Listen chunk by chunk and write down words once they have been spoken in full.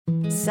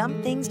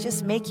Some things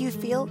just make you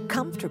feel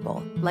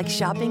comfortable, like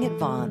shopping at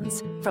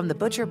Vons. From the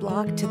butcher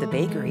block to the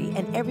bakery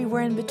and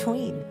everywhere in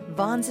between,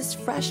 Vons is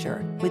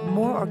fresher, with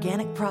more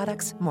organic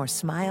products, more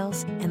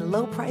smiles, and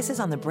low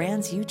prices on the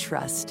brands you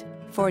trust.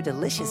 For a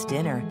delicious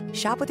dinner,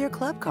 shop with your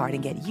club card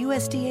and get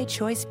USDA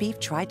Choice Beef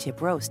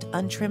Tri-Tip Roast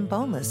untrimmed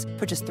boneless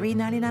for just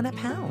 $3.99 a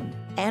pound.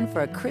 And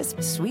for a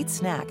crisp, sweet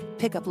snack,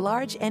 pick up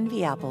large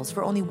Envy apples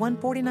for only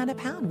 $1.49 a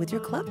pound with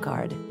your club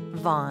card.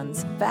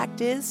 Vons.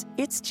 Fact is,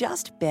 it's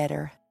just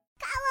better.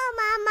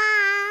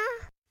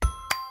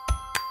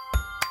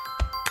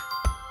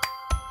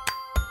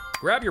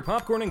 Grab your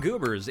popcorn and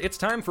goobers. It's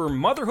time for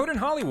Motherhood in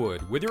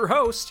Hollywood with your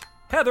host,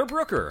 Heather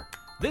Brooker.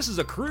 This is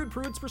a crude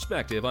prude's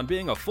perspective on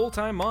being a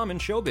full-time mom in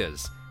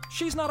showbiz.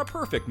 She's not a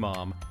perfect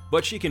mom,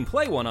 but she can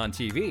play one on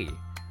TV.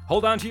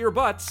 Hold on to your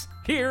butts.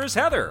 Here's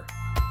Heather.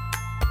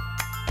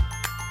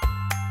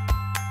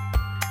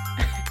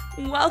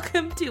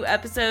 Welcome to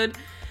episode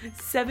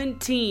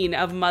 17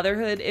 of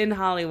Motherhood in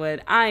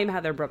Hollywood. I'm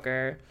Heather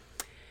Brooker.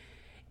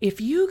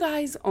 If you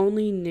guys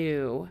only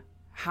knew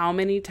how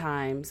many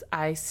times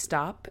I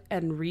stop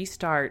and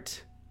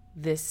restart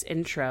this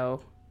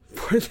intro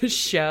for the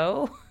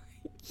show,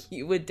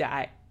 you would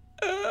die.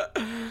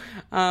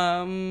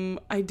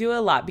 I do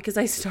a lot because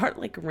I start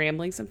like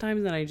rambling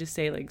sometimes and I just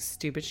say like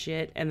stupid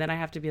shit and then I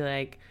have to be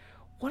like,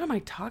 what am I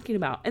talking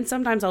about? And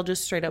sometimes I'll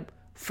just straight up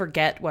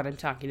forget what I'm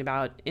talking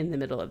about in the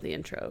middle of the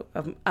intro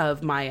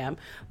of my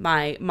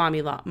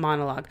mommy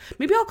monologue.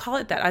 Maybe I'll call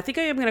it that. I think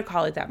I am going to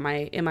call it that,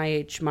 my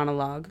MIH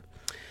monologue.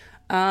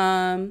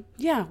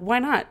 Yeah, why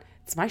not?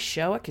 It's my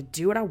show. I could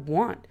do what I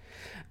want.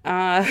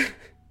 Yeah,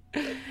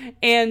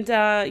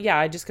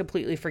 I just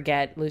completely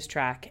forget, lose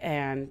track,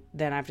 and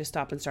then I have to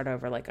stop and start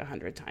over like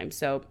 100 times.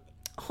 So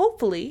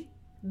hopefully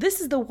this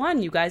is the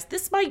one, you guys.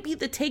 This might be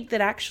the take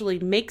that actually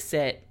makes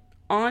it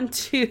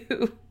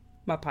onto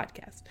my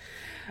podcast.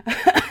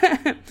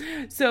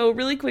 So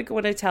really quick, I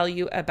want to tell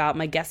you about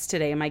my guest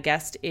today. My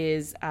guest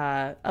is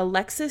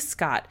Alexis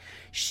Scott.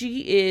 She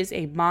is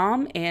a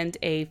mom and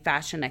a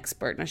fashion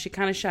expert. Now, she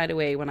kind of shied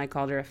away when I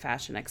called her a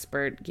fashion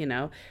expert, you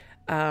know.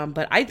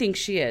 But I think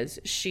she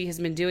is. She has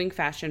been doing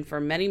fashion for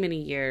many,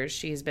 many years.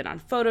 She has been on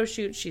photo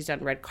shoots. She's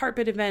done red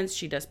carpet events.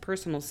 She does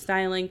personal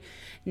styling.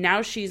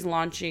 Now she's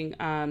launching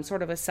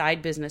sort of a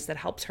side business that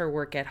helps her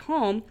work at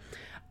home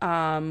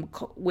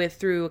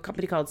through a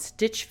company called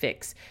Stitch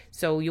Fix.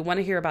 So you want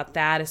to hear about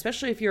that,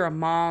 especially if you're a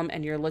mom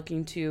and you're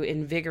looking to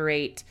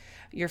invigorate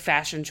your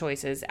fashion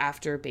choices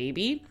after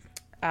baby,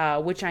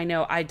 which I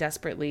know I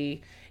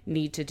desperately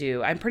need to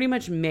do. I'm pretty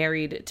much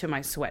married to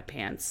my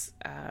sweatpants,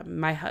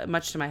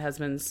 much to my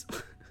husband's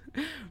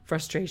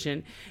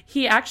frustration.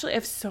 He actually, I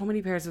have so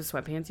many pairs of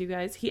sweatpants, you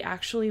guys. He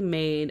actually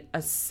made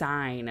a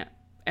sign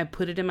and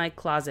put it in my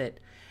closet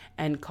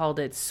and called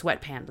it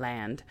Sweatpant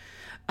Land.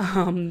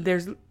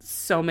 There's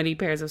so many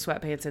pairs of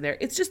sweatpants in there.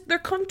 It's just, they're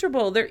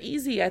comfortable. They're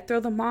easy. I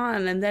throw them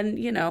on. And then,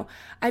 you know,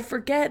 I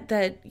forget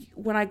that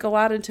when I go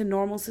out into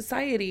normal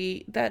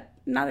society, that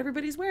not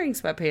everybody's wearing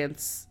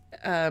sweatpants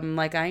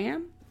like I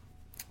am.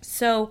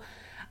 So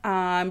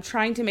I'm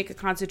trying to make a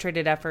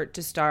concentrated effort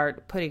to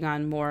start putting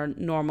on more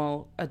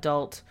normal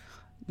adult,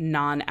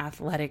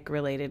 non-athletic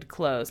related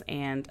clothes.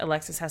 And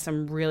Alexis has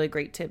some really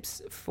great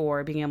tips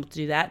for being able to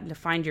do that and to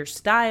find your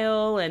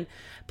style. And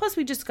plus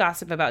we just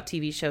gossip about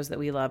TV shows that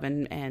we love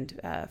and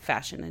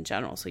fashion in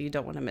general. So you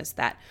don't want to miss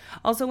that.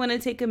 Also want to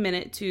take a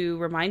minute to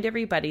remind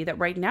everybody that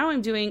right now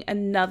I'm doing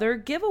another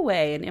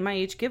giveaway, an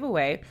MIH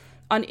giveaway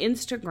on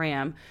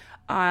Instagram.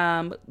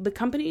 A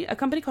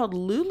company called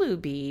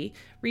Lulubee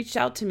reached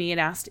out to me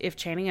and asked if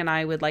Channing and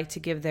I would like to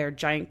give their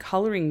giant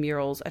coloring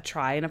murals a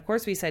try. And of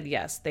course we said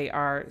yes. They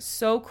are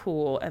so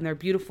cool and they're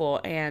beautiful.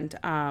 And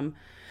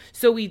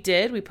so we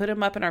did. We put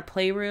them up in our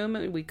playroom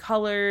and we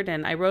colored,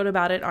 and I wrote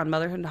about it on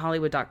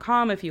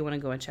motherhoodinhollywood.com if you want to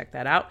go and check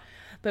that out.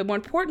 But more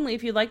importantly,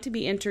 if you'd like to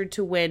be entered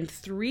to win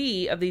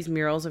 3 of these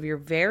murals of your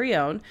very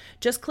own,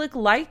 just click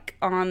like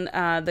on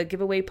the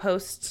giveaway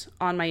posts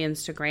on my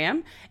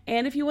Instagram.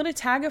 And if you want to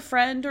tag a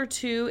friend or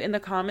two in the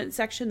comment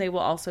section, they will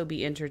also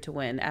be entered to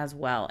win as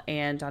well.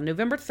 And on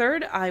November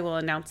 3rd, I will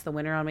announce the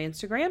winner on my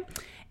Instagram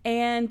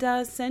and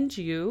send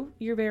you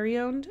your very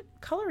own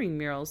coloring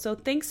murals. So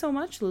thanks so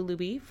much,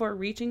 Lulubee, for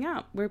reaching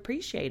out. We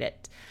appreciate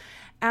it.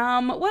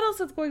 What else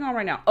is going on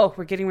right now? Oh,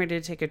 we're getting ready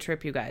to take a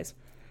trip, you guys.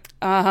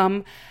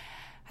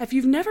 If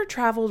you've never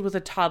traveled with a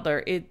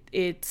toddler,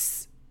 it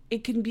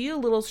can be a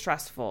little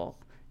stressful.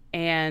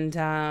 And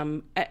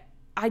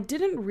I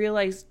didn't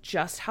realize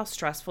just how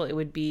stressful it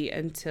would be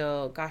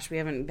until, gosh, we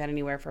haven't been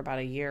anywhere for about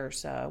a year or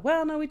so.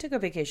 Well, no, we took a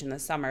vacation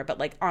this summer, but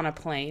like on a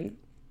plane.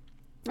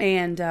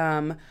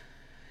 And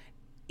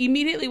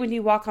immediately when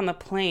you walk on the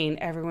plane,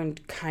 everyone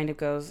kind of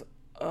goes,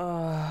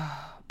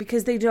 oh,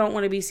 because they don't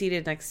want to be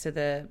seated next to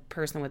the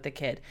person with the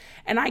kid.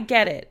 And I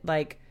get it.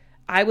 Like,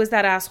 I was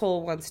that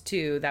asshole once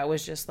too that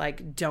was just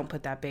like, don't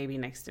put that baby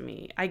next to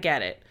me. I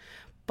get it.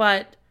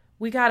 But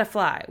we got to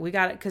fly. We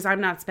got it because I'm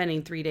not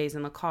spending 3 days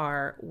in the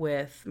car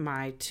with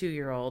my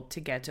 2-year-old to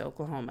get to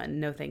Oklahoma.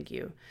 No, thank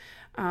you.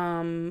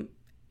 And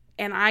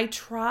I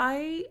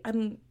try,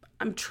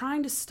 I'm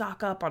trying to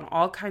stock up on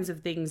all kinds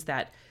of things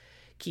that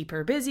keep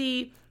her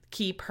busy,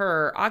 keep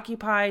her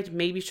occupied.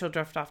 Maybe she'll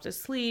drift off to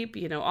sleep,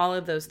 all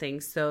of those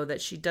things so that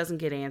she doesn't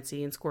get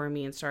antsy and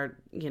squirmy and start,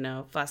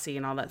 fussy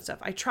and all that stuff.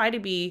 I try to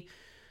be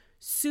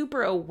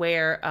super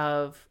aware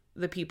of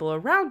the people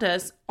around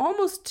us,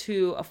 almost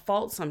to a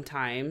fault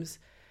sometimes.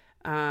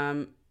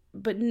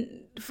 But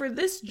for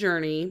this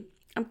journey,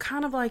 I'm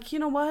kind of like, you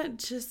know what?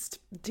 Just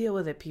deal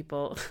with it,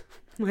 people.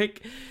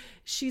 Like,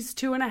 she's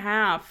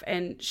 2.5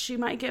 and she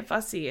might get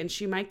fussy and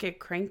she might get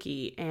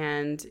cranky,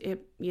 and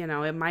it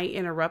might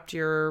interrupt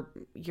your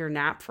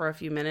nap for a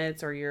few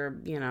minutes or your,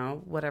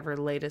 whatever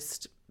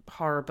latest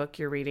horror book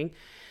you're reading.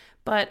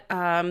 But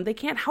they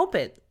can't help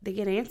it. They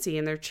get antsy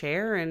in their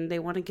chair and they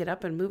want to get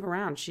up and move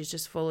around. She's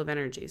just full of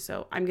energy.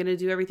 So I'm going to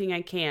do everything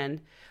I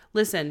can.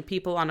 Listen,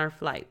 people on our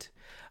flight,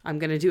 I'm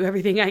going to do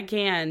everything I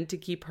can to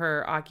keep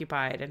her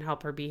occupied and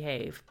help her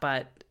behave.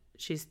 But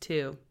she's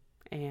 2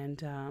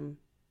 and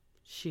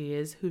she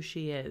is who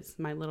she is.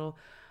 My little,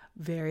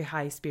 very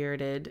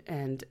high-spirited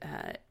and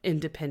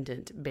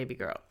independent baby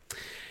girl.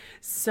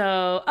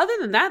 So other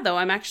than that, though,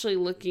 I'm actually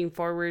looking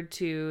forward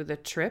to the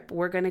trip.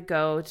 We're going to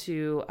go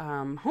to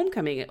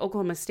homecoming at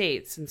Oklahoma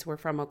State, since we're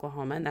from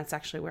Oklahoma, and that's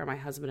actually where my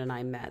husband and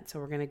I met. So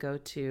we're going to go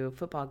to a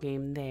football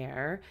game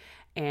there,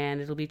 and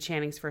it'll be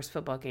Channing's first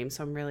football game.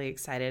 So I'm really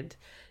excited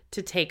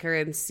to take her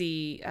and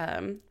see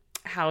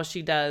how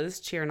she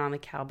does cheering on the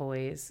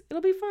Cowboys.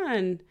 It'll be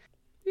fun.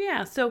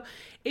 Yeah, so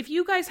if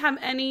you guys have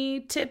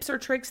any tips or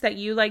tricks that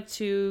you like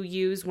to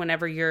use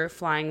whenever you're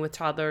flying with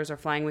toddlers or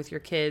flying with your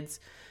kids,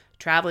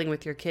 traveling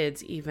with your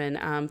kids even,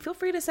 feel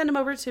free to send them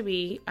over to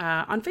me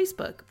on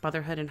Facebook,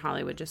 Motherhood in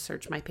Hollywood. Just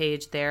search my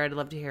page there. I'd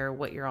love to hear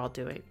what you're all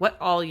doing. What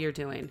all you're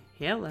doing.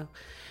 Hello.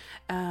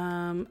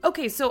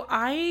 Okay, so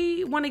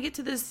I want to get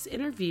to this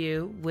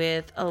interview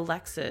with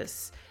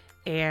Alexis,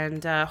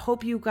 and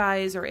hope you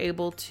guys are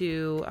able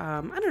to,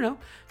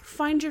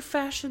 find your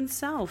fashion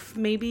self.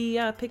 Maybe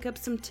pick up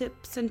some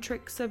tips and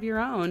tricks of your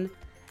own.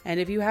 And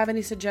if you have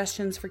any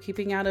suggestions for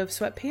keeping out of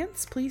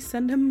sweatpants, please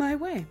send them my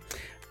way.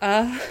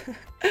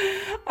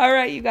 All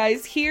right, you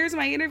guys, here's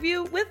my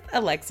interview with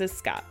Alexis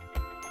Scott.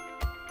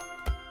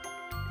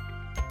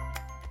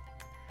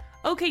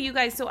 Okay, you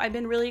guys, so I've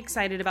been really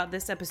excited about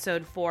this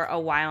episode for a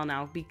while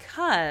now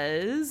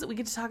because we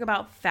get to talk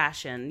about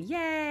fashion.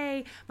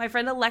 Yay! My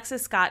friend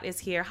Alexis Scott is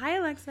here. Hi,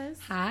 Alexis.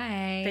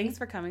 Hi. Thanks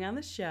for coming on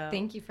the show.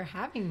 Thank you for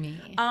having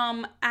me.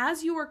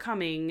 As you were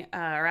coming,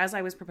 or as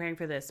I was preparing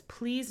for this,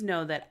 please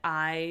know that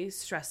I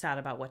stressed out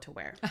about what to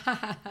wear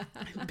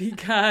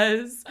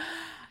because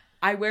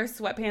I wear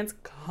sweatpants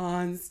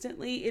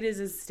constantly. It is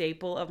a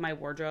staple of my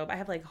wardrobe. I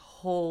have like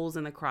holes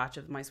in the crotch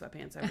of my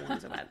sweatpants. I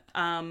want so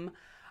bad.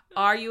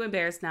 Are you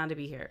embarrassed now to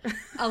be here?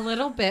 A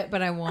little bit,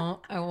 but I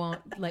won't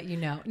let you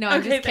know. No,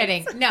 I'm just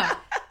kidding.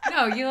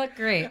 No, you look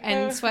great.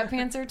 And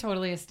sweatpants are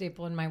totally a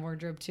staple in my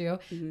wardrobe too.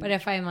 Mm-hmm. But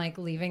if I'm like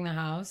leaving the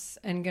house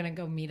and going to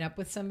go meet up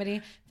with somebody, I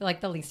feel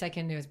like the least I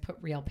can do is put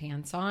real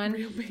pants on.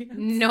 Real pants.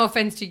 No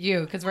offense to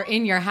you, because we're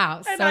in your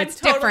house. And so I'm it's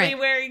totally different.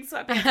 Wearing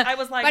sweatpants. I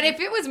was like, but if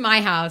it was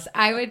my house,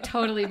 I would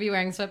totally be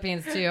wearing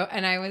sweatpants too.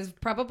 And I was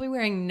probably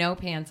wearing no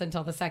pants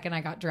until the second I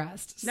got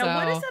dressed. Now,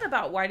 what is that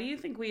about? Why do you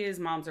think we as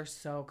moms are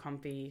so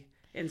comfy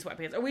in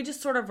sweatpants? Or we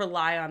just sort of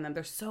rely on them?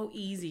 They're so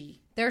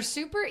easy. They're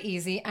super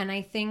easy. And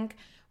I think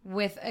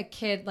with a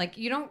kid, like,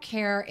 you don't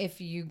care if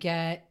you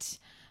get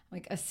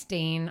like a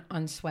stain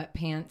on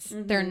sweatpants.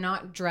 Mm-hmm. They're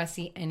not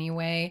dressy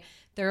anyway.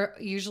 They're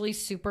usually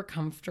super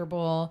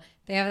comfortable.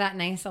 They have that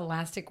nice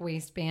elastic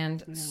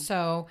waistband. Yeah.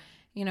 So,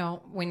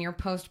 when you're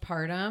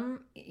postpartum,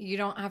 you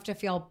don't have to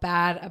feel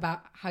bad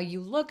about how you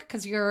look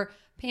because your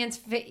pants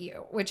fit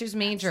you, which is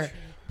major.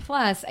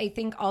 Plus, I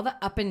think all the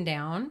up and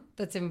down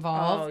that's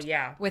involved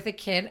with a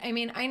kid. I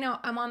mean, I know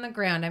I'm on the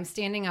ground. I'm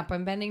standing up.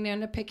 I'm bending down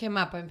to pick him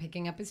up. I'm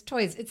picking up his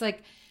toys. It's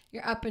like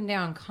you're up and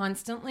down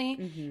constantly.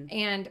 Mm-hmm.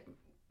 And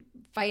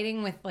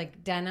fighting with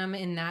like denim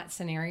in that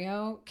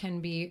scenario can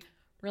be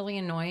really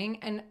annoying.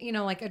 And,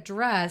 like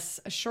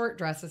a short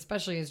dress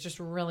especially, is just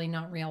really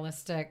not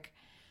realistic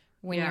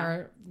when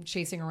you're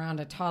chasing around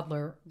a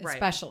toddler,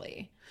 especially.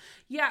 Right.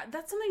 Yeah,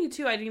 that's something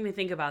too. I didn't even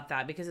think about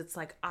that because it's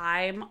like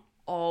I'm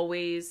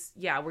always,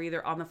 we're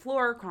either on the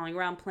floor, crawling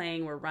around,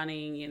 playing, we're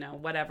running,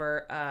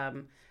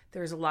 whatever.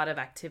 There's a lot of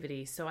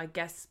activity. So I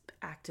guess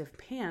active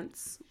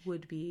pants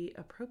would be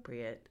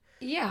appropriate.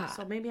 Yeah.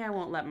 So maybe I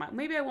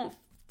won't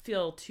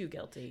feel too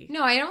guilty.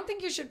 No, I don't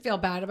think you should feel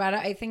bad about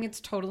it. I think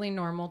it's totally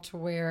normal to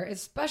wear,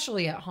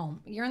 especially at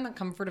home. You're in the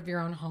comfort of your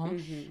own home.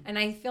 Mm-hmm. And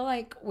I feel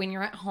like when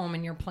you're at home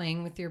and you're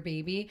playing with your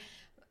baby,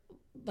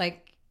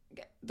 like,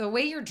 the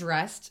way you're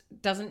dressed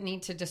doesn't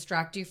need to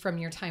distract you from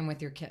your time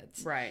with your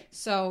kids. Right.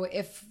 So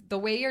if the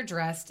way you're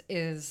dressed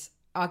is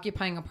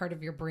occupying a part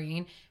of your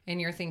brain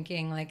and you're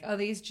thinking like, oh,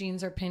 these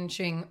jeans are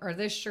pinching or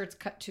this shirt's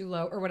cut too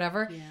low or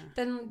whatever,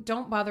 then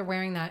don't bother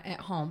wearing that at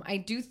home. I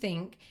do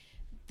think,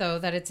 though,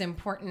 that it's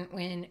important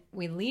when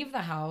we leave the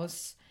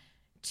house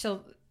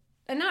to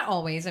and not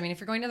always. I mean, if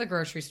you're going to the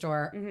grocery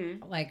store,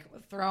 like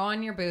throw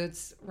on your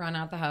boots, run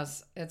out the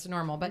house. It's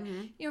normal. But,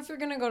 you know, if you're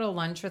going to go to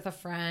lunch with a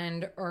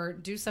friend or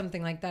do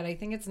something like that, I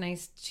think it's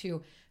nice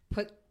to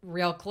put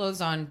real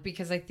clothes on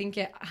because I think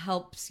it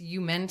helps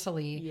you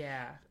mentally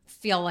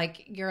feel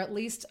like you're at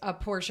least a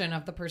portion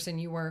of the person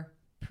you were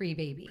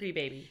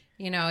pre-baby.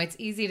 You know, it's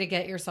easy to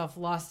get yourself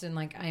lost in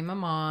like, I'm a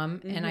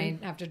mom and I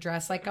have to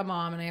dress like a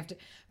mom and I have to,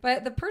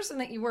 but the person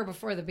that you were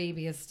before the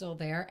baby is still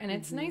there. And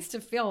it's nice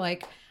to feel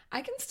like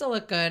I can still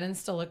look good and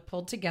still look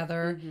pulled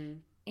together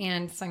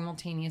and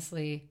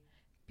simultaneously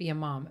be a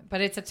mom.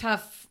 But it's a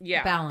tough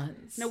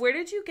balance. Now, where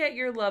did you get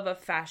your love of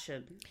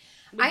fashion?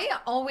 I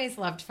always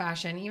loved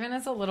fashion, even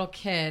as a little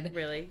kid.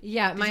 Really?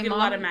 Yeah. Did you get a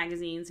lot of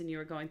magazines and you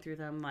were going through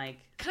them like?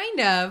 Kind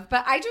of,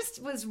 but I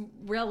just was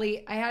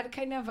really, I had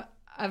kind of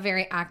a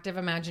very active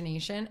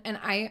imagination. And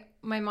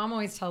my mom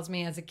always tells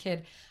me as a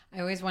kid, I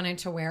always wanted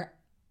to wear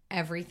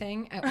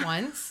everything at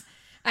once.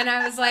 And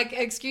I was like,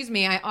 excuse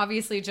me, I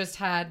obviously just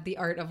had the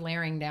art of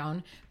layering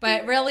down.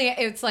 But really,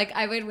 it's like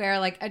I would wear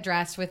like a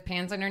dress with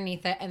pants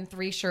underneath it and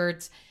 3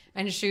 shirts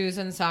and shoes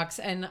and socks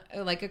and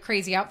like a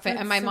crazy outfit. That's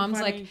and my so mom's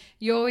funny. like,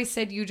 you always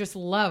said you just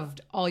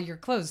loved all your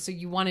clothes. So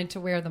you wanted to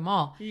wear them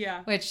all.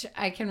 Yeah. Which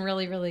I can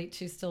really relate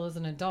to still as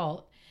an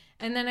adult.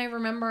 And then I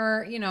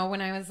remember, you know,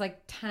 when I was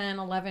like 10,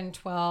 11,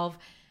 12,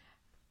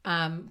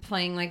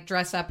 playing like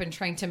dress up and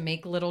trying to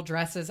make little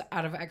dresses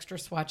out of extra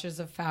swatches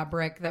of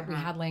fabric that we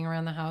had laying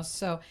around the house.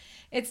 So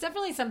it's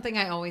definitely something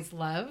I always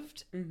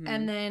loved.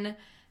 And then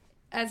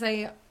as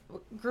I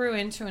grew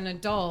into an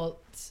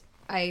adult,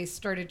 I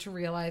started to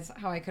realize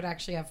how I could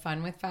actually have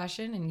fun with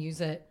fashion and use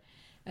it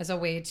as a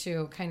way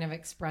to kind of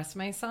express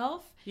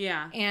myself.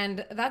 Yeah.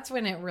 And that's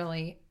when it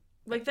really...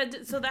 Like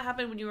that, so that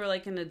happened when you were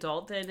like an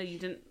adult then? You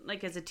didn't,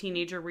 like as a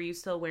teenager, were you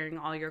still wearing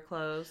all your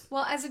clothes?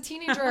 Well, as a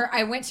teenager,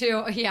 I went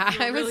to,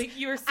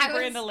 You were super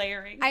into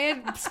layering. I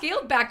had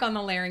scaled back on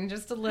the layering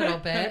just a little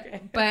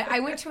bit, but I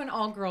went to an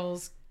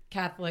all-girls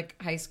Catholic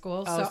high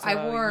school, so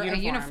I wore a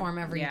uniform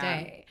every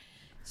day.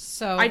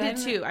 So I did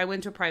too. I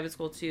went to a private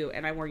school too,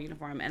 and I wore a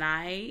uniform,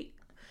 and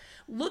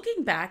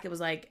looking back, it was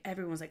like,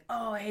 everyone was like,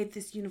 oh, I hate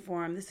this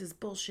uniform. This is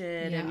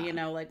bullshit. And, you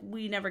know, like,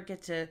 we never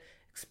get to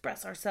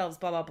express ourselves,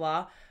 blah, blah,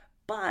 blah.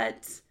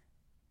 But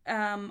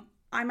I'm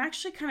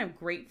actually kind of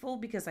grateful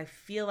because I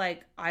feel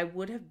like I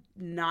would have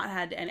not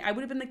had any. I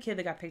would have been the kid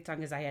that got picked on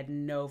because I had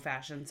no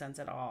fashion sense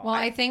at all. Well,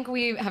 I think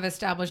we have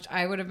established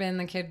I would have been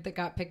the kid that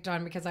got picked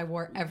on because I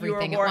wore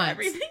everything at once.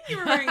 Everything. You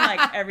were wearing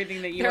like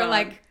everything that you They're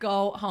like,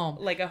 go home.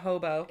 Like a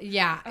hobo.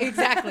 Yeah,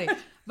 exactly.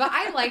 But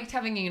I liked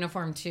having a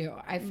uniform too.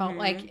 I felt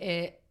like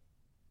it.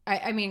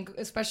 I mean,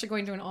 especially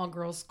going to an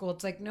all-girls school,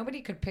 it's like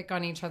nobody could pick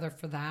on each other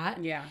for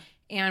that. Yeah.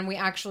 And we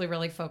actually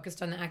really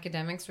focused on the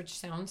academics, which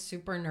sounds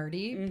super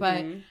nerdy,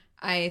 but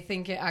I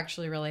think it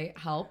actually really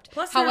helped.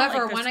 Plus,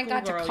 however, like when I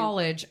got to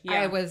college,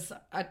 I was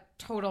a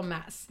total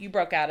mess. You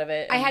broke out of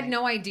it. I had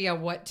no idea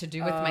what to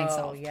do with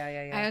myself.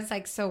 Yeah. I was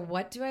like, so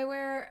what do I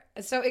wear?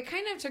 So it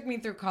kind of took me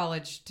through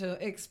college to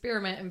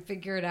experiment and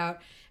figure it out.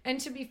 And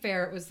to be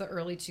fair, it was the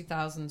early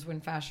 2000s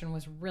when fashion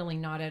was really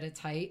not at its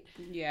height.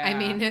 Yeah. I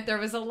mean, there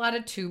was a lot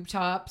of tube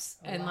tops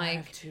and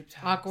like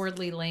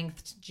awkwardly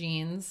lengthed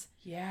jeans.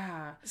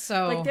 Yeah.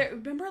 So like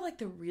remember like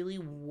the really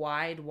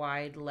wide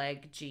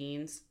leg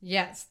jeans?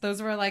 Yes,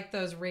 those were like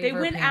those raver They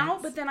went pants.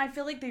 out, but then I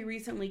feel like they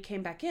recently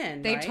came back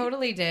in. They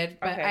totally did,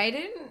 but I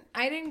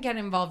didn't get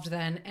involved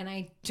then, and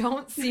I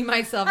don't see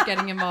myself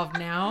getting involved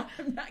now.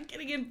 I'm not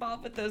getting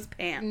involved with those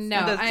pants. No,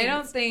 I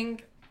don't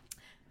think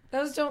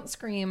those don't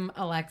scream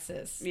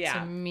Alexis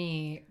to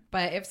me.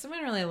 But if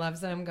someone really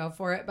loves them, go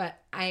for it. But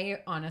I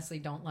honestly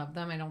don't love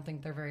them. I don't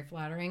think they're very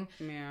flattering.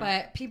 Yeah.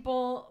 But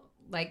people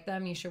like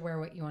them. You should wear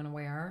what you want to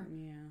wear.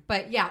 Yeah.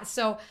 But yeah,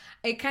 so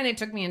it kind of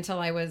took me until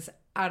I was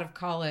out of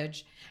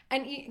college.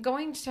 And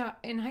going to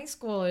in high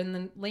school in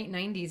the late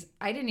 90s,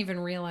 I didn't even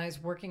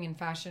realize working in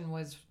fashion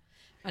was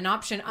an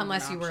option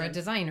unless you were a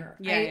designer.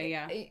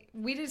 Yeah.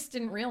 We just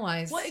didn't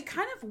realize. Well, it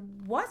kind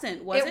of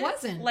wasn't, was it? It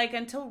wasn't. Like,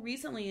 until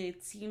recently,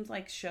 it seems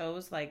like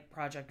shows like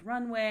Project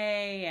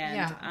Runway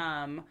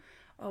and,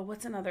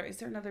 what's another? Is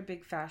there another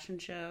big fashion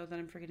show that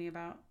I'm forgetting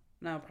about?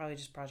 No, probably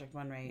just Project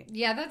Runway.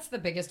 Yeah, that's the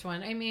biggest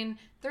one. I mean,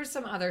 there's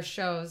some other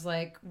shows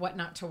like What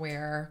Not to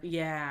Wear.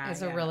 Yeah.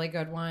 Is a really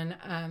good one.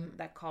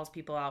 That calls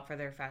people out for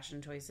their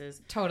fashion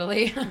choices.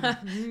 Totally.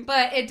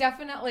 But it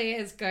definitely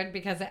is good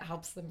because it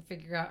helps them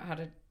figure out how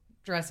to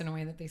dress in a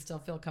way that they still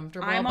feel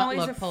comfortable but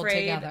look pulled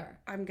together.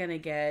 I'm gonna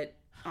get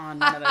on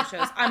one of those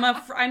shows.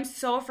 I'm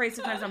so afraid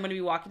sometimes I'm gonna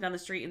be walking down the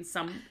street and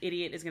some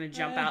idiot is gonna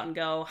jump out and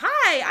go,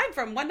 "Hi, I'm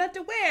from What Not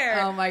to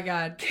Wear. Oh my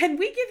god. Can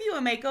we give you a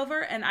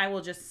makeover?" And I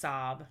will just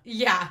sob.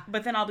 Yeah.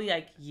 But then I'll be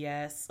like,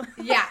 "Yes."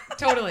 Yeah,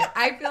 totally.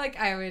 I feel like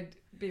I would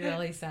be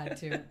really sad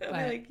too. But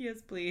I'll be like, "Yes,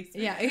 please."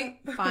 Yeah,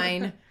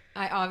 fine.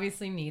 I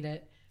obviously need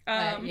it.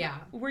 Yeah.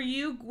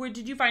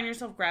 Did you find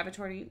yourself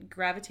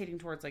gravitating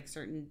towards like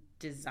certain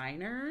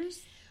designers?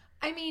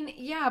 I mean,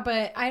 yeah,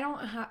 but I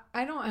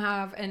don't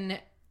have, and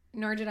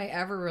nor did I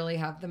ever really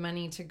have the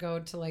money to go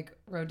to like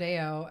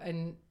Rodeo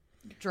and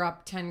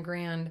drop 10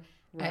 grand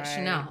at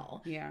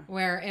Chanel. Yeah.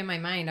 Where in my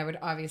mind, I would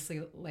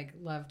obviously like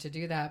love to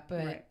do that.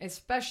 But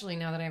especially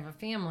now that I have a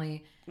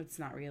family, it's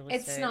not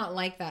realistic. It's not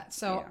like that.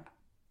 So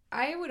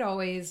I would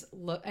always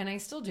look, and I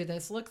still do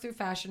this, look through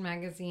fashion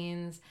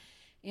magazines.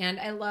 And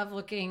I love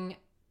looking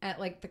at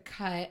like The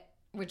Cut,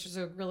 which is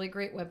a really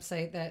great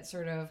website that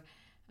sort of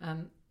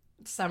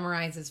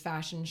summarizes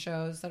fashion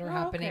shows that are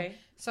happening. Okay.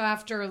 So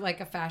after like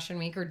a fashion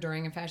week or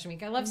during a fashion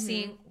week, I love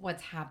seeing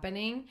what's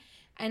happening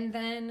and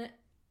then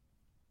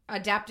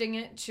adapting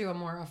it to a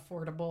more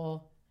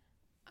affordable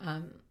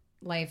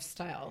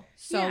lifestyle.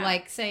 So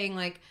like saying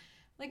like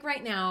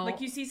right now,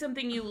 like you see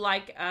something you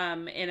like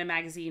in a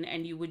magazine,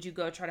 and would you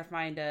go try to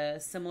find a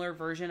similar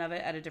version of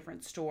it at a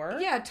different store?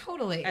 Yeah,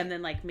 totally. And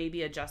then like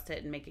maybe adjust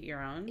it and make it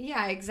your own?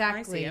 Yeah,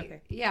 exactly.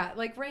 Okay. Yeah,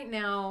 like right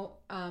now,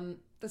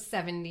 the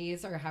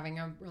 70s are having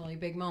a really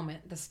big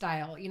moment. The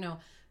style, you know,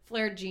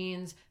 flared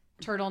jeans,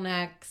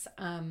 turtlenecks,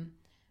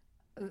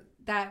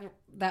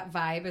 that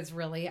vibe is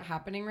really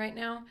happening right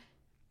now.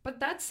 But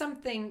that's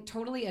something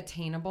totally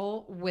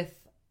attainable with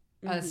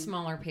a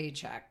smaller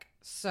paycheck.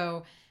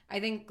 So I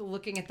think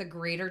looking at the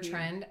greater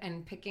trend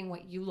and picking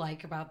what you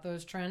like about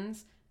those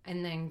trends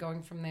and then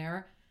going from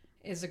there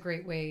is a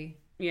great way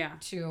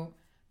to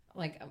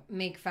like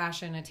make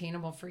fashion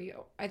attainable for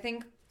you. I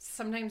think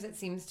sometimes it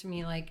seems to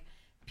me like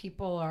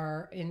people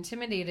are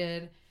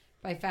intimidated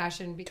by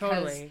fashion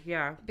because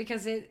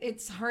because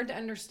it's hard to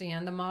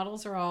understand. The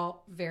models are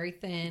all very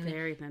thin.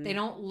 Very thin. They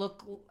don't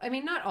look, I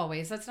mean, not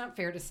always. That's not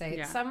fair to say.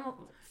 Yeah. Some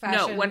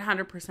fashion. No,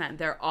 100%.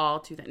 They're all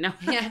too thin. No.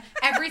 Yeah,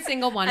 every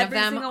single one of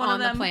them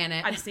on the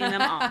planet. I've seen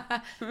them all.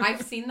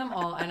 I've seen them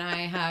all, and I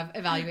have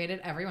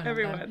evaluated every one of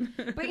them.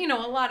 But, you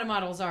know, a lot of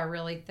models are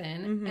really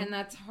thin, and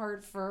that's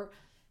hard for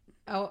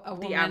a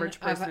woman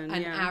average person, of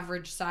an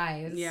average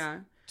size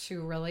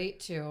to relate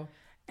to.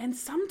 And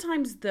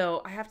sometimes,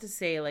 though, I have to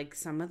say, like,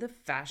 some of the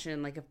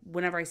fashion, like,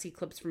 whenever I see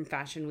clips from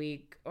Fashion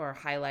Week or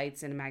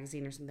highlights in a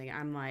magazine or something,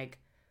 I'm like,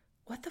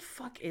 what the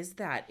fuck is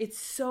that? It's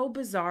so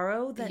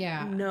bizarro that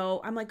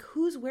I'm like,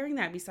 who's wearing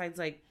that besides,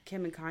 like,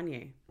 Kim and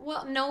Kanye?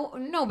 Well,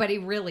 nobody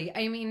really.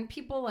 I mean,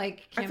 people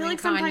like Kim I feel and like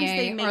sometimes Kanye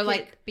they make or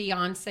like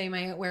Beyonce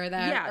might wear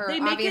that. Yeah, or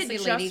they make obviously it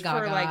just Lady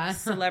Gaga. for, like,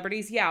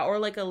 celebrities. Yeah, or,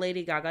 like, a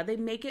Lady Gaga. They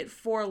make it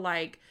for,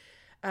 like,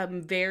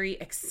 very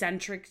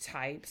eccentric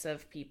types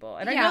of people.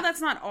 And I know that's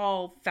not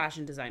all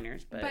fashion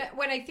designers, but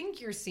what I think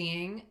you're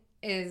seeing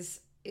is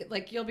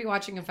like you'll be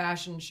watching a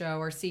fashion show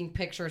or seeing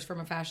pictures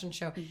from a fashion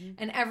show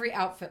and every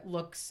outfit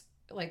looks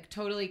like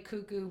totally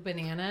cuckoo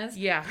bananas.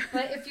 Yeah.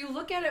 But if you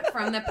look at it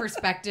from the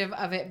perspective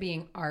of it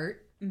being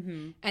art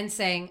and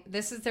saying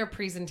this is their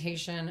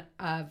presentation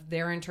of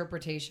their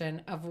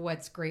interpretation of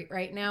what's great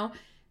right now,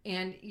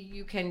 and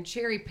you can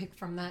cherry pick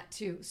from that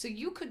too. So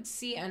you could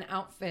see an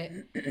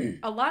outfit.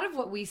 A lot of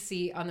what we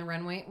see on the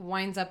runway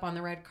winds up on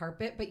the red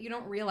carpet, but you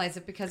don't realize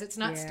it because it's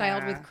not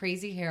styled with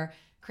crazy hair,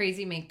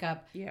 crazy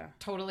makeup,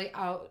 totally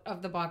out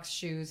of the box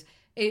shoes.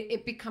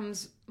 It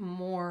becomes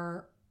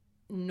more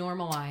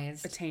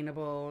normalized.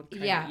 Attainable.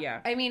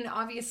 I mean,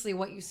 obviously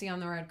what you see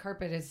on the red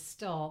carpet is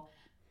still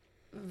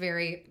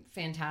very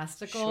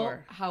fantastical.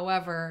 Sure.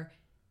 However,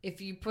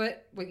 if you put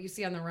what you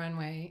see on the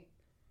runway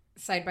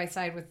side by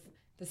side with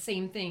the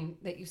same thing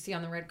that you see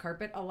on the red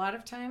carpet, a lot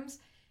of times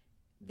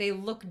they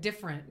look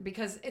different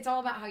because it's all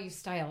about how you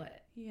style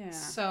it. Yeah.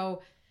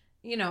 So,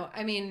 you know,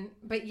 I mean,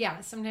 but yeah,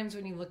 sometimes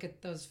when you look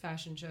at those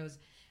fashion shows,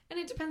 and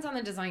it depends on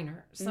the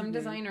designer. Some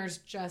designers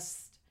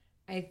just,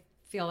 I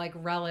feel like,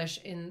 relish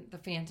in the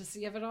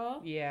fantasy of it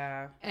all.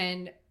 Yeah.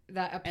 And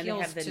that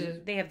appeals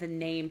they have the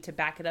name to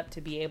back it up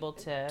to be able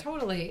to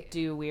totally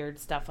do weird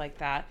stuff like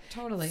that.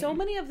 Totally. So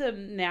many of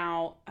them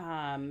now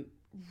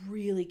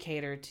really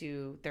cater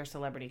to their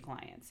celebrity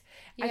clients.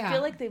 Yeah. I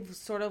feel like they've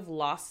sort of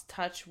lost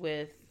touch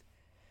with,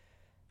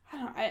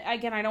 I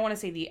don't want to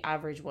say the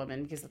average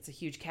woman because that's a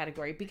huge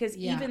category, because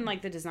even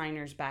like the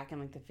designers back in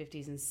like the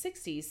 50s and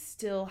 60s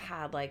still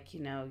had like, you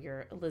know,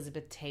 your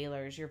Elizabeth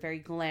Taylors, your very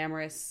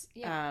glamorous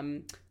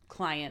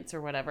clients or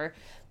whatever.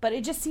 But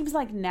it just seems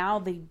like now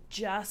they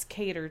just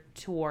cater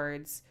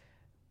towards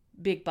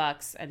big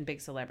bucks and big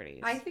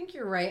celebrities. I think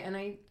you're right. And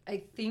I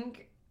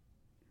think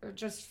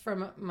just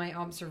from my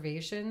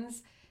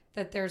observations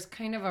that there's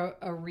kind of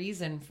a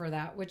reason for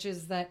that, which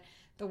is that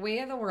the way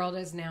of the world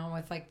is now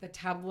with like the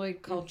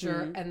tabloid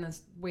culture and the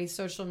way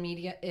social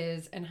media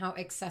is and how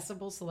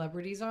accessible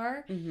celebrities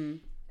are,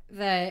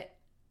 that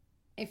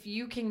if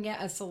you can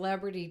get a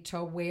celebrity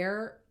to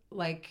wear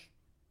like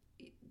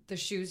the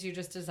shoes you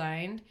just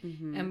designed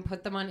and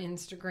put them on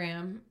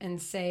Instagram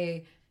and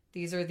say,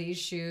 these are these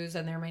shoes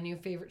and they're my new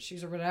favorite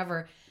shoes or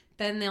whatever,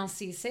 then they'll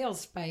see sales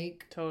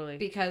spike. Totally.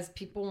 Because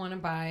people want to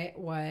buy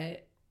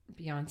what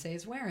Beyonce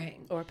is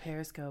wearing. Or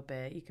Periscope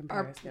it. You can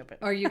Periscope it.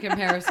 Or you can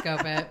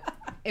Periscope it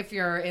if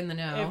you're in the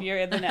know. If you're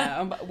in the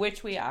know,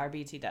 which we are,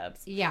 BT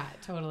dubs. Yeah,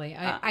 totally.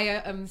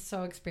 I am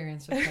so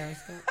experienced with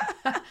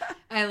Periscope.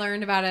 I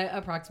learned about it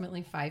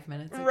approximately 5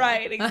 minutes ago.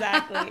 Right,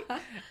 exactly.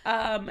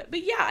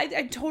 But yeah,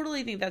 I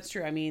totally think that's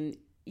true. I mean,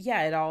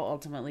 yeah, it all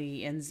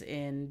ultimately ends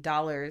in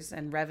dollars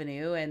and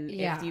revenue. And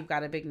if you've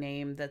got a big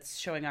name that's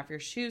showing off your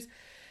shoes,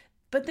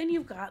 But then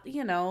you've got,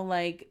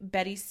 like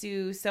Betty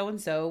Sue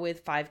so-and-so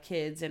with 5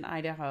 kids in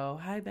Idaho.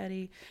 Hi,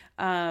 Betty.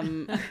 I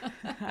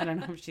don't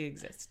know if she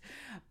exists.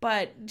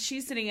 But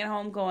she's sitting at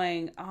home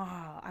going,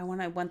 I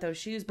want those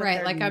shoes. But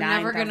right. Like, I'm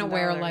never going to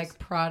wear, $9,000. like,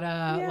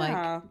 Prada,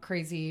 like,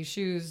 crazy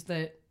shoes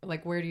that,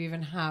 like, where do you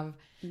even have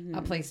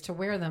a place to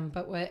wear them?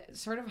 But what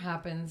sort of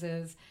happens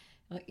is,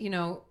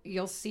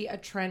 you'll see a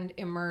trend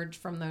emerge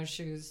from those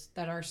shoes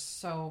that are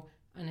so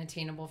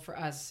unattainable for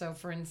us. So,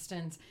 for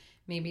instance,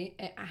 maybe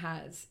it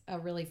has a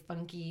really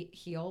funky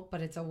heel,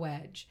 but it's a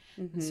wedge.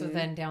 So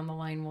then down the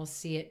line, we'll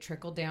see it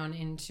trickle down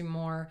into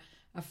more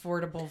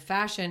affordable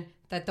fashion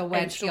that the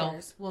wedge heel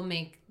will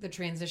make the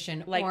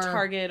transition. Like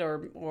Target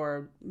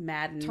or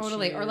Madden.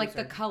 Totally. Or like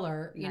the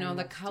color,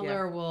 the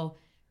color will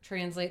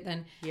translate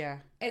then. Yeah.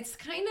 It's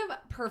kind of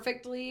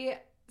perfectly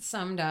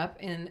summed up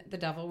in The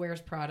Devil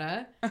Wears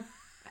Prada.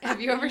 Have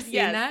you ever seen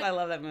that? I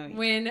love that movie.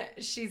 When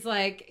she's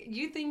like,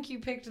 you think you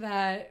picked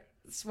that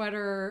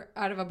sweater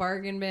out of a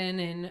bargain bin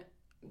in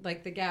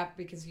like the Gap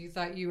because you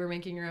thought you were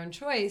making your own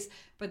choice.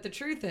 But the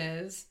truth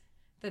is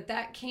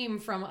that came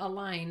from a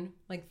line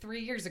like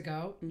 3 years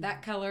ago.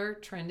 That color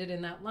trended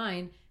in that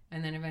line,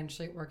 and then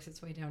eventually it works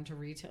its way down to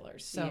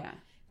retailers. So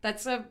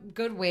that's a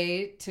good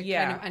way to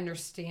kind of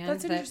understand.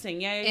 That's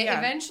interesting. Yeah. It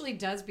eventually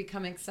does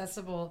become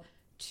accessible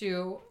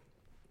to,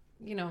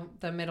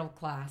 the middle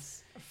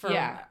class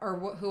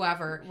or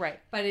whoever.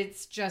 Right. But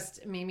it's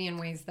just maybe in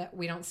ways that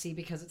we don't see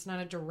because it's not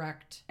a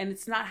direct. And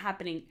it's not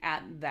happening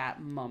at that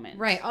moment.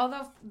 Right.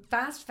 Although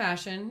fast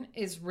fashion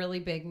is really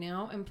big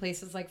now, and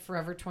places like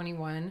Forever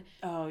 21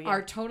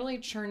 are totally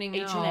churning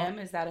out. H&M,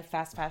 is that a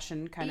fast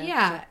fashion kind of?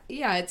 Yeah.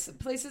 Yeah. It's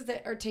places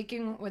that are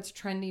taking what's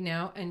trendy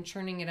now and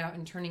churning it out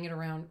and turning it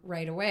around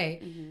right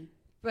away.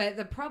 But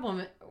the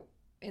problem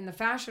in the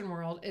fashion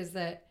world is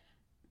that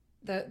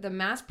the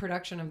mass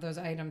production of those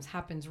items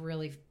happens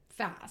really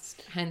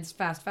fast, hence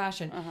fast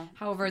fashion.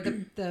 However,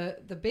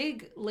 the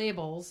big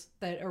labels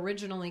that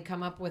originally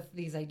come up with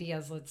these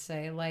ideas, let's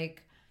say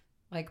like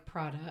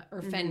Prada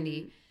or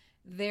Fendi,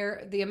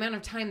 the amount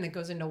of time that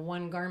goes into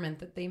one garment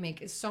that they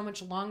make is so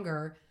much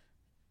longer,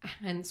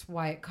 hence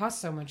why it costs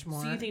so much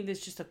more. So you think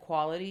there's just a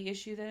quality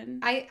issue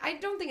then? I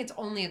don't think it's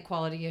only a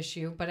quality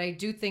issue, but I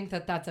do think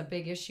that that's a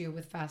big issue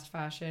with fast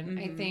fashion.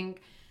 I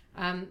think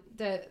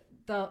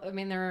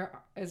there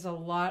is a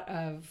lot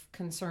of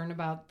concern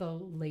about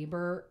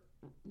the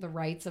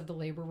rights of the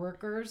labor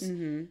workers,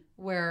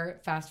 where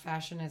fast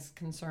fashion is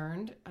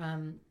concerned.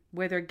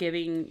 Where they're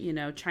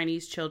giving,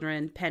 Chinese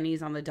children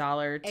pennies on the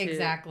dollar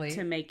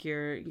to make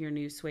your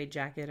new suede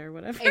jacket or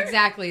whatever.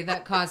 Exactly.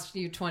 That costs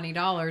you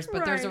 $20,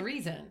 but there's a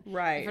reason.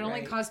 Right. If it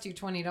only cost you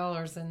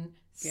 $20, then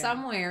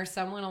somewhere,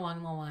 someone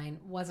along the line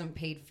wasn't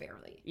paid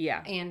fairly.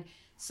 Yeah. And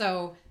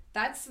so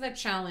that's the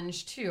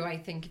challenge too. I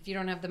think if you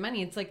don't have the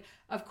money, it's like,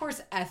 of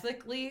course,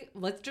 ethically,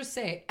 let's just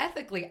say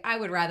ethically, I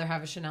would rather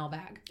have a Chanel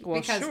bag.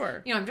 Well, because,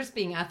 sure. I'm just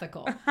being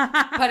ethical.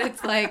 But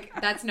it's like,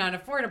 that's not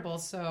affordable.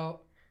 So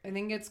I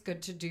think it's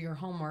good to do your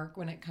homework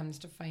when it comes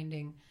to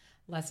finding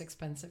less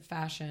expensive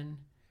fashion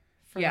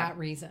for that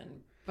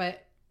reason.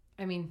 But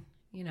I mean,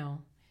 you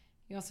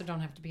also don't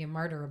have to be a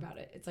martyr about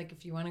it. It's like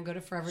if you want to go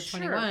to Forever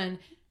 21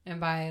 and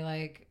buy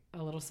like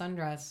a little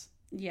sundress,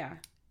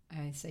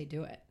 I say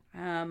do it.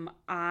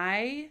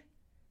 I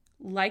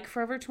like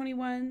Forever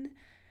 21,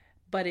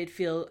 but I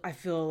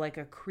feel like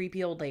a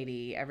creepy old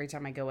lady every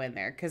time I go in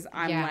there, because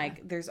I'm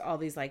like, there's all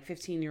these like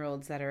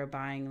 15-year-olds that are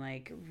buying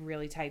like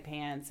really tight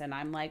pants, and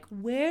I'm like,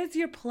 where's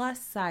your plus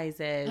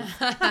sizes?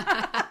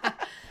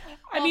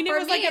 I mean, it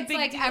was like a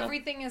big deal.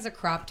 Everything is a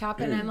crop top,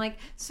 and I'm like,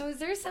 so is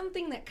there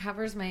something that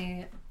covers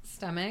my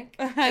stomach?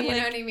 You know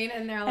what I mean?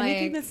 And they're like,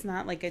 anything that's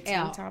not like a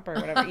tank top or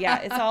whatever. Yeah,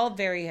 it's all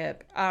very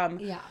hip.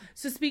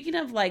 So speaking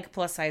of like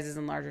plus sizes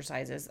and larger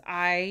sizes,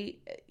 I'm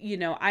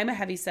a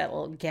heavy set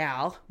little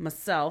gal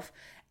myself,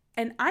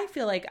 and I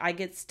feel like I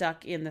get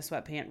stuck in the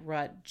sweatpant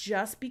rut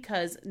just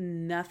because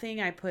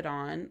nothing I put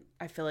on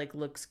I feel like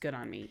looks good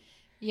on me.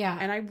 Yeah.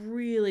 And I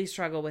really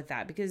struggle with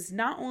that, because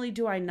not only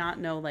do I not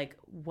know like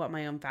what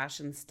my own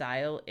fashion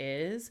style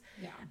is,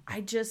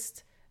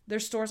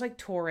 there's stores like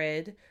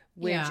Torrid,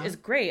 which is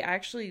great. I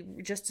actually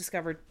just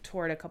discovered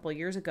Torrid a couple of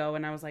years ago,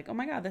 and I was like, oh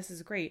my God, this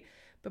is great.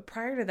 But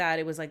prior to that,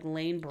 it was like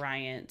Lane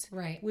Bryant,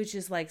 right? Which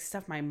is like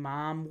stuff my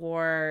mom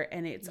wore,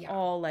 and it's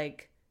all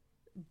like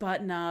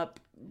button up,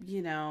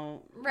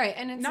 right?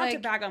 And it's not to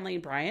bag on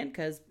Lane Bryant,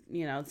 because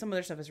some of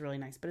their stuff is really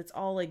nice, but it's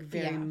all like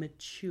very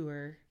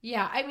mature.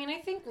 Yeah, I mean, I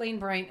think Lane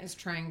Bryant is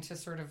trying to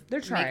sort of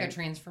make a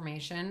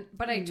transformation,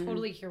 but I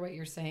totally hear what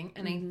you're saying,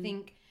 and I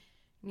think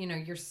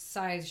your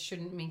size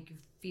shouldn't make you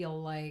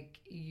feel like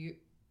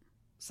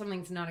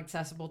something's not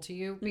accessible to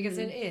you, because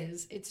it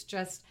is. It's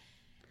just.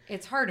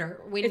 It's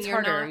harder when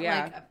you're not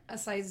like a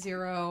size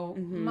 0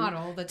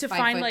 model that's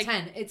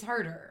 5'10". It's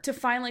harder to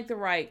find like the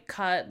right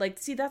cut. Like,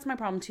 see, that's my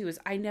problem too, is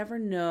I never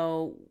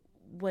know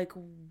like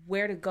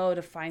where to go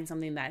to find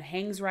something that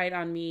hangs right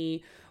on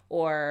me,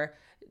 or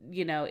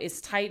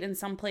is tight in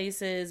some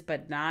places,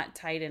 but not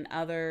tight in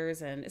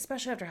others. And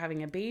especially after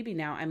having a baby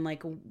now, I'm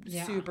like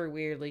super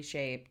weirdly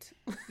shaped.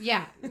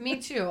 Yeah,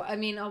 me too. I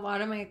mean, a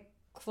lot of my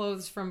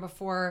clothes from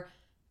before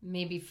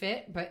maybe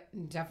fit, but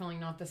definitely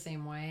not the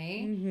same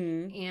way.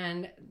 Mm-hmm.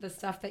 And the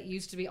stuff that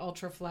used to be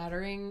ultra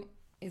flattering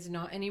is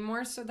not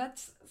anymore. So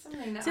that's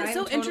something that I'm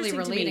totally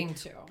relating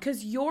to.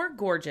 Because you're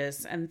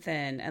gorgeous and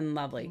thin and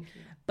lovely.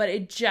 But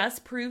it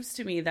just proves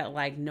to me that,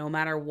 like, no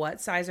matter what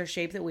size or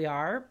shape that we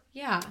are,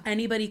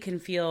 anybody can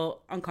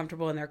feel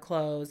uncomfortable in their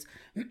clothes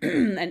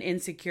and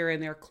insecure in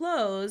their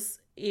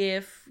clothes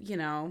if,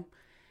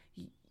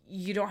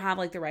 you don't have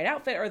like the right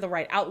outfit or the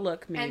right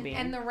outlook, maybe.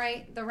 And the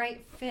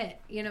right fit.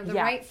 The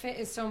right fit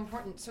is so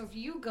important. So if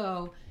you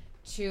go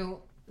to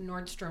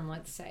Nordstrom,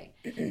 let's say,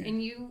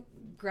 and you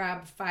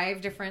grab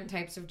 5 different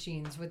types of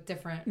jeans with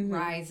different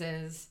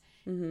rises,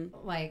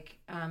 like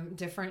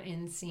different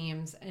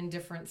inseams and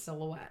different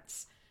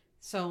silhouettes.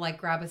 So like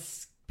grab a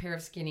pair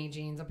of skinny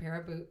jeans, a pair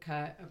of boot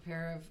cut, a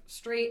pair of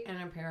straight,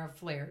 and a pair of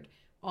flared,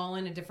 all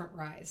in a different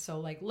rise. So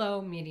like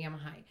low, medium,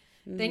 high.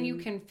 Then you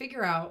can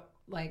figure out,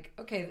 like,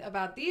 okay,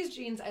 about these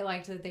jeans, I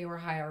liked that they were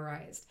higher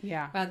rised.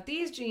 Yeah. About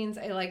these jeans,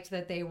 I liked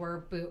that they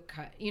were boot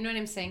cut. You know what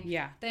I'm saying?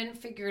 Yeah. Then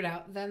figure it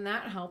out. Then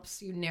that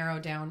helps you narrow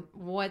down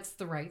what's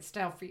the right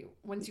style for you.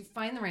 Once you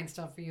find the right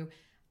style for you,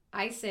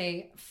 I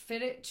say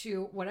fit it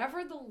to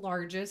whatever the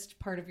largest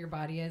part of your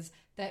body is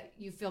that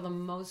you feel the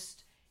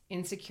most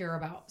insecure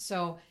about.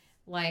 So,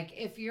 like,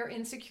 if you're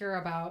insecure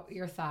about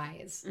your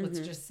thighs, let's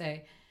just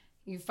say,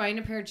 you find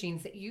a pair of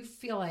jeans that you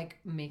feel like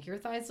make your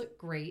thighs look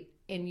great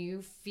and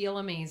you feel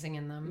amazing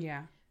in them.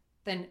 Yeah.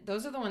 Then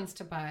those are the ones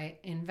to buy,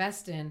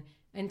 invest in,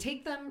 and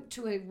take them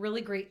to a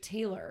really great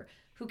tailor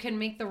who can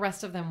make the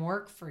rest of them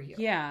work for you.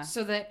 Yeah.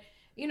 So that,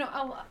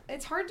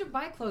 it's hard to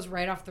buy clothes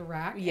right off the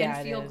rack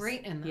and feel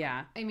great in them.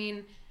 Yeah. I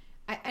mean,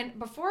 and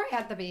before I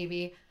had the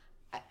baby,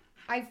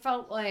 I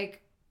felt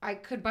like I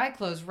could buy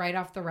clothes right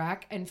off the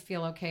rack and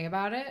feel okay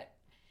about it.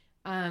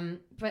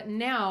 But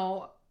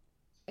now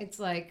it's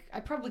like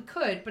I probably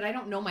could, but I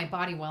don't know my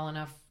body well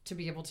enough to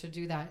be able to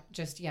do that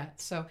just yet.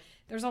 So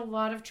there's a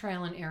lot of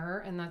trial and error,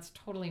 and that's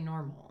totally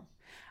normal.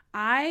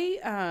 I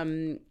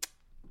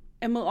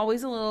am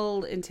always a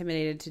little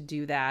intimidated to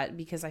do that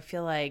because I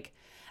feel like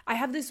I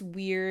have this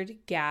weird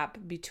gap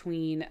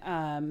between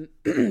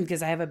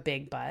because I have a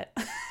big butt.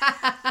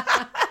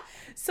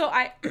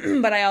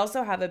 But I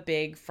also have a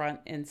big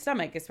front and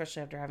stomach,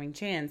 especially after having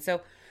Chan.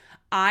 So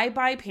I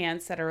buy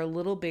pants that are a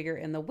little bigger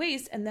in the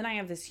waist, and then I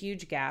have this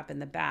huge gap in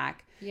the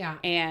back. Yeah.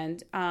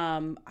 And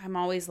I'm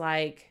always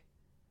like,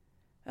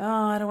 oh,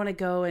 I don't want to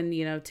go and,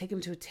 take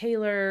them to a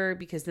tailor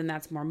because then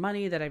that's more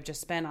money that I've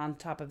just spent on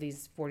top of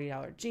these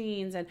 $40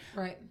 jeans. And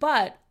right.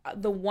 But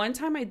the one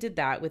time I did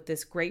that with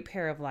this great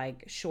pair of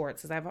like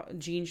shorts, because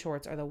jean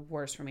shorts are the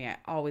worst for me. I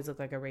always look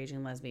like a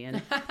raging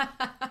lesbian.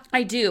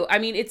 I do. I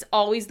mean, it's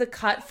always the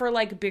cut for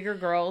like bigger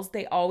girls.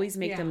 They always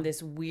make them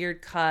this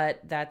weird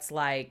cut that's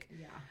like,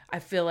 I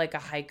feel like a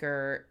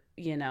hiker,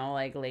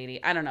 like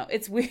lady. I don't know.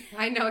 It's weird.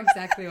 I know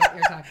exactly what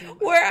you're talking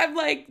about. Where I'm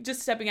like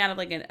just stepping out of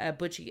like a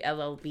Butchie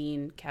LL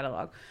Bean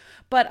catalog.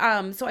 But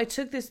so I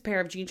took this pair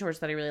of jean shorts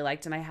that I really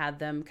liked and I had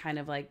them kind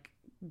of like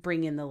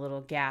bring in the little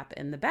gap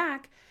in the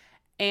back.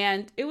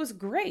 And it was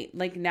great.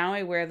 Like now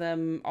I wear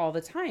them all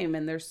the time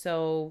and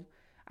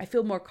I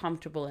feel more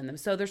comfortable in them.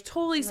 So there's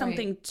totally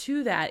something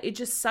to that. It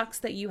just sucks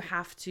that you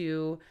have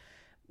to,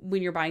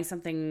 when you're buying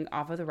something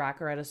off of the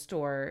rack or at a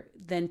store,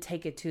 then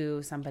take it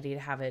to somebody to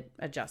have it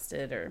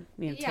adjusted or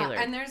tailored.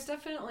 Yeah, and there's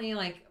definitely,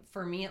 like,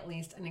 for me at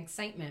least, an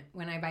excitement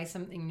when I buy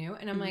something new.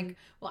 And I'm like,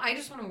 well, I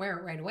just want to wear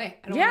it right away.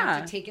 I don't want to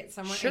have to take it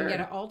somewhere and get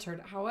it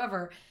altered.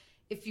 However,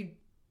 if you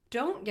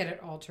don't get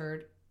it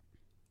altered,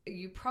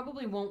 you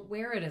probably won't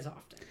wear it as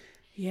often.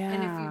 Yeah.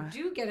 And if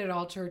you do get it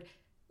altered,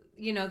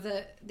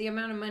 the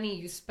amount of money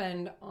you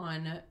spend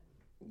on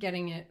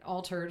getting it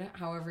altered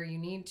however you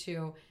need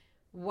to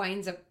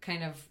winds up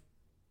kind of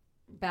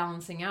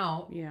balancing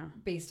out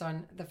based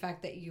on the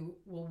fact that you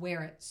will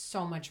wear it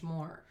so much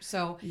more.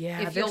 So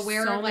if you'll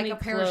wear like a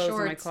pair of shorts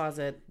in my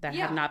closet that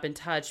have not been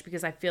touched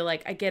because I feel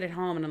like I get it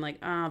home and I'm like,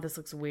 oh, this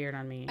looks weird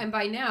on me. And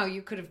by now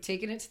you could have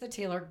taken it to the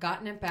tailor,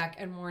 gotten it back,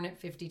 and worn it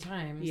 50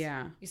 times.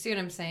 Yeah. You see what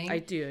I'm saying? I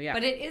do, yeah.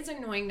 But it is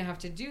annoying to have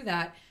to do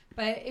that.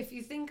 But if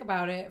you think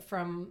about it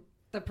from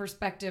the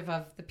perspective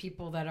of the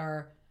people that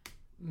are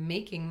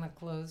making the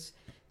clothes,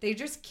 they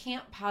just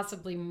can't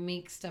possibly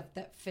make stuff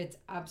that fits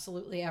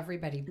absolutely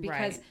everybody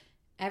because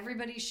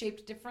everybody's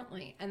shaped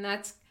differently. And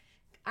that's,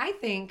 I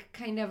think,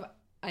 kind of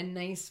a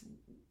nice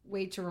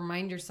way to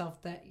remind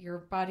yourself that your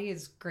body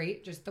is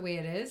great just the way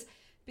it is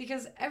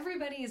because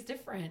everybody is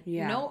different.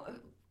 Yeah.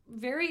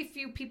 Very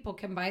few people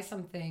can buy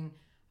something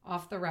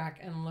off the rack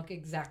and look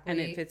exactly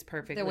and it fits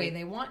perfectly the way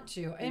they want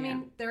to. I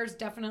mean, there's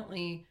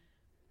definitely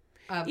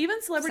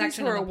even celebrities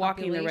who are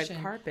walking the red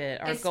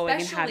carpet are going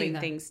and having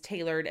things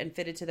tailored and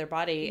fitted to their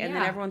body. And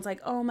then everyone's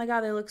like, oh my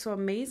God, they look so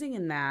amazing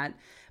in that.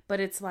 But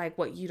it's like,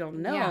 what you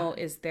don't know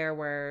is there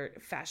were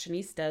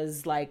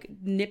fashionistas like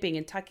nipping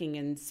and tucking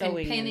and sewing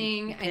and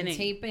pinning and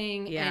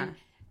taping. Yeah. And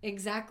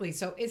Exactly.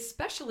 So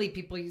especially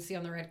people you see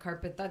on the red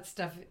carpet, that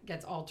stuff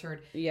gets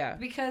altered. Yeah.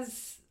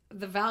 Because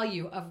the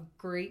value of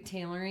great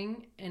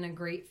tailoring and a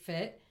great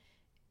fit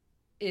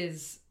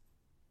is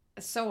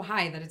so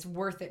high that it's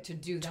worth it to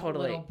do that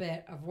little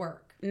bit of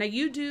work. Now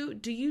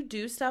do you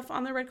do stuff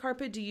on the red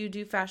carpet? Do you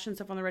do fashion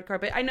stuff on the red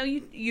carpet? I know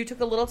you took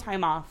a little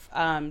time off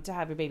to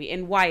have your baby.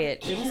 And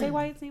Wyatt, did we say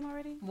Wyatt's name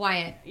already?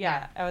 Wyatt.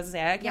 Yeah, I was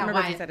saying, I can't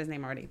remember if you said his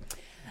name already.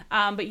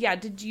 But yeah,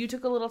 you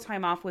took a little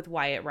time off with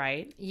Wyatt,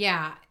 right?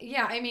 Yeah.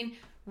 Yeah. I mean,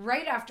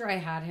 right after I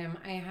had him,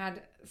 I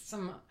had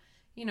some,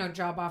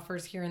 job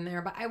offers here and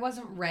there, but I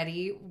wasn't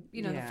ready.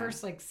 The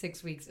first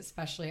 6 weeks,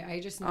 especially, I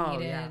just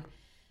needed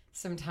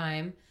some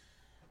time.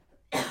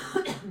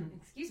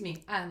 Excuse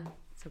me.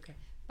 It's okay.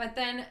 But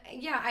then,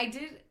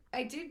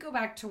 I did go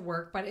back to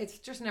work, but it's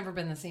just never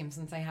been the same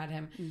since I had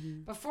him.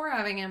 Mm-hmm. Before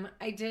having him,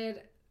 I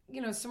did,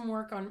 some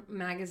work on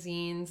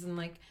magazines and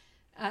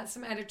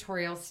some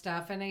editorial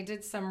stuff, and I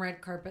did some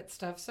red carpet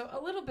stuff. So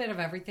a little bit of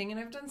everything, and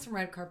I've done some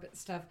red carpet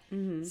stuff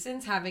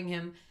since having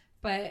him.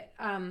 But,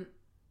 as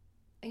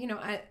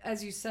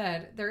you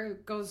said,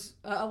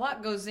 a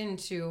lot goes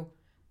into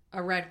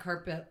a red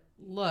carpet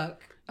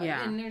look.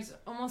 Yeah. And there's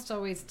almost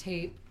always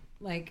tape,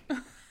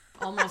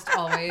 almost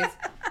always.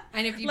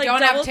 And if you Like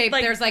don't double- have tape,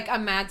 like- there's a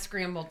mad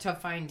scramble to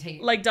find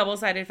tape. Like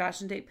double-sided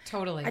fashion tape.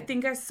 Totally. I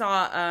think I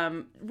saw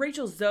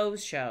Rachel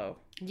Zoe's show.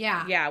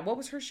 Yeah. Yeah. What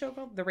was her show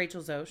called? The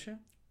Rachel Zoe Show?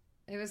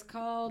 It was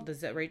called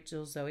The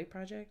Rachel Zoe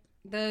Project?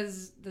 the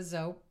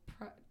Zoe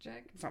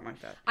Project. Something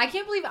like that. I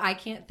can't believe I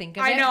can't think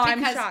of it. I know, I'm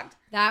because shocked.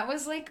 That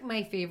was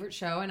my favorite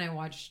show, and I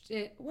watched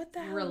it What the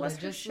hell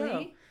religiously. was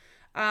her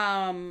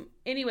show?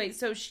 Anyway,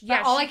 so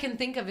all I can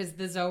think of is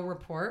the Zoe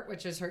Report,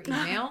 which is her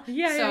email.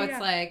 So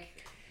it's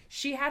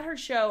she had her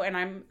show,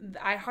 and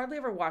I hardly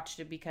ever watched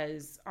it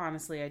because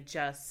honestly,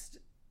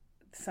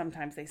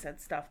 sometimes they said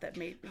stuff that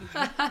made me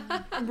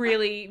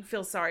really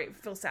feel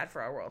sad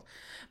for our world.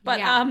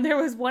 But there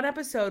was one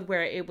episode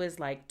where it was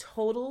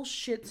total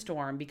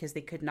shitstorm because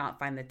they could not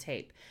find the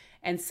tape.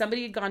 And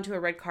somebody had gone to a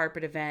red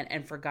carpet event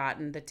and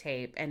forgotten the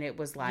tape, and it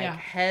was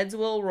heads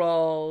will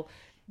roll.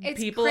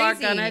 People crazy. are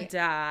gonna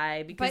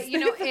die because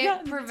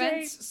it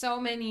prevents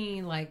so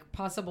many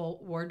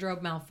possible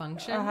wardrobe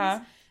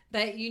malfunctions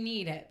that you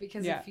need it,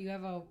 because if you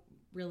have a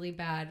really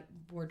bad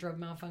wardrobe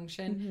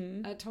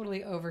malfunction, it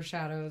totally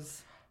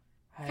overshadows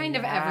kind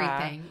of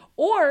everything.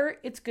 Or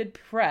it's good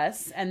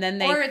press, and then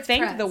they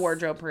thank the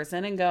wardrobe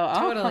person and go, oh,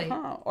 totally.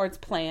 Or it's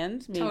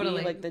planned, maybe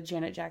like the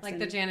Janet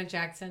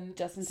Jackson,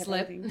 Justin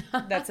slip thing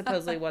that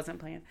supposedly wasn't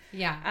planned.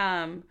 Yeah.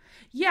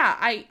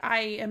 I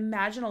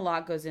imagine a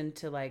lot goes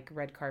into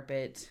red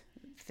carpet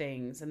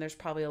things, and there's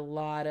probably a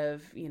lot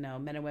of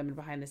men and women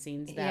behind the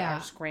scenes that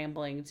are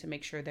scrambling to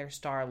make sure their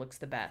star looks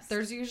the best.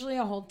 There's usually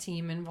a whole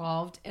team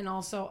involved, and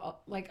also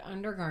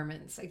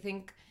undergarments. I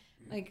think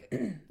like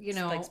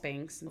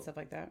Spanx and stuff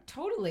like that.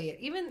 Totally.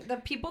 Even the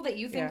people that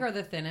you think are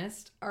the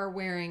thinnest are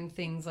wearing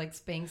things like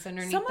Spanx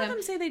underneath them. Some of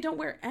them say they don't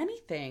wear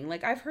anything.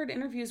 I've heard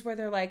interviews where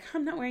they're like,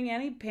 I'm not wearing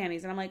any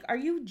panties, and I'm like, are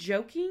you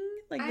joking?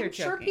 They're I'm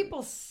sure joking.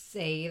 people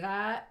say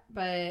that,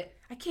 but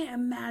I can't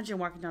imagine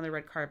walking down the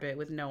red carpet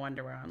with no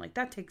underwear on.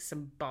 That takes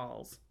some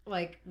balls.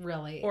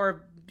 Really.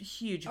 Or a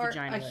huge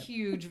vagina. A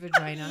huge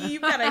vagina.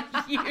 You've got a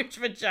huge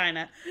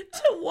vagina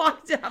to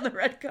walk down the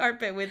red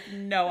carpet with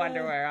no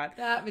underwear on.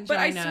 That vagina but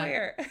I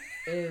swear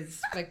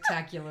is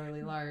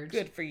spectacularly large.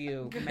 Good for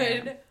you. Good.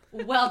 Ma'am.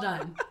 Well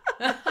done.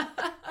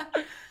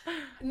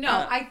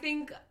 No, I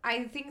think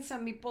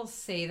some people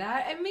say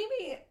that, and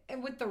maybe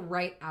with the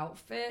right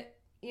outfit.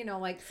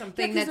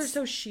 Something because they're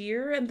so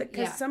sheer, and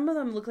because some of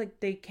them look like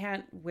they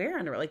can't wear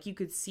underwear. You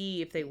could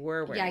see if they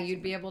were wearing. Yeah,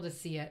 you'd be able to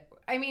see it.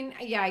 I mean,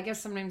 I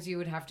guess sometimes you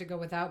would have to go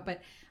without, but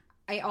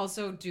I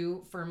also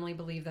do firmly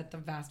believe that the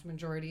vast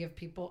majority of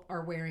people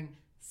are wearing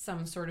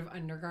some sort of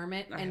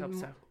undergarment. I hope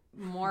so.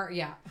 More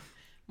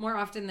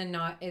often than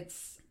not,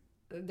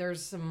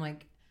 there's some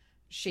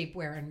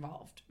shapewear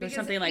involved. There's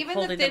because something even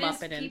holding the them up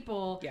thinnest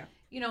people,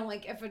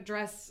 if a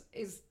dress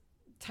is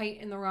tight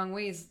in the wrong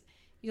ways,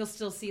 you'll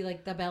still see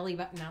the belly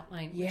button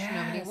outline, which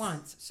nobody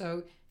wants.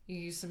 So you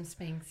use some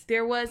Spanx.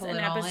 There was an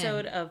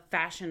episode of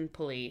Fashion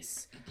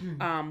Police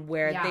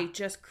where they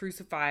just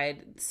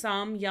crucified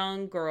some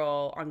young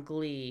girl on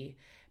Glee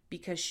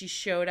because she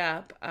showed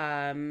up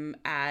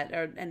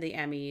at the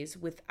Emmys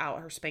without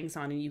her Spanx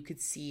on, and you could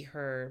see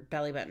her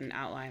belly button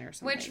outline or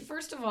something. Which,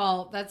 first of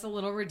all, that's a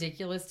little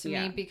ridiculous to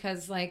me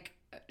because,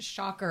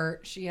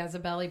 shocker, she has a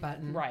belly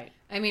button. Right.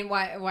 I mean,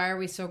 why are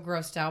we so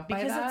grossed out by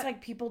that? Because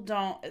it's people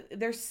don't.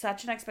 There's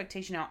such an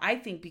expectation now. I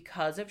think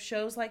because of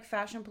shows like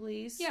Fashion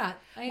Police. Yeah,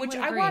 I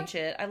watch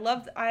it. I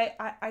love. I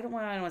don't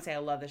want to say I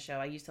love the show.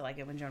 I used to like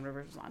it when Joan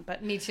Rivers was on,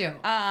 but me too.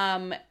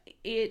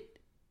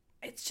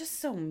 It's just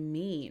so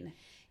mean.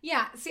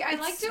 Yeah. See, I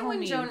liked it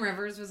when Joan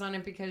Rivers was on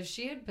it because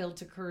she had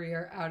built a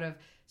career out of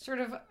sort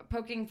of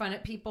poking fun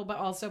at people, but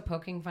also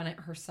poking fun at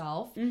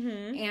herself.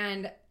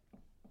 Mm-hmm.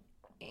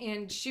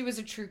 And she was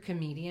a true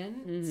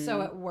comedian,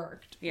 so it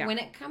worked. Yeah. When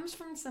it comes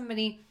from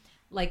somebody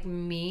like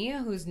me,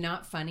 who's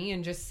not funny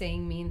and just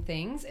saying mean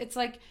things, it's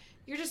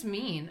you're just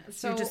mean.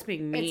 So you're just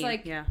being mean. It's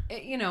like,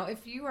 you know,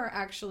 if you are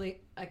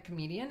actually a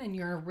comedian and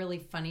you're a really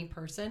funny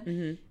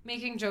person,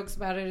 making jokes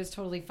about it is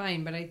totally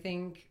fine. But I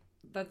think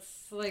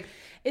that's like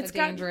a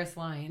dangerous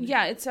line.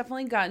 Yeah, it's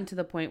definitely gotten to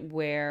the point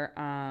where,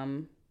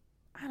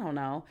 I don't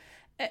know,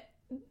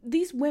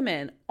 these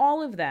women,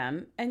 all of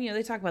them, and, you know,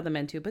 they talk about the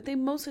men too, but they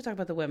mostly talk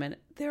about the women.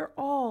 They're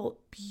all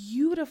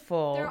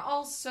beautiful. They're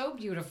all so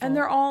beautiful. And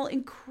they're all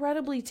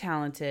incredibly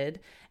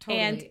talented. Totally.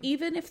 And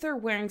even if they're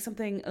wearing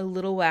something a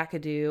little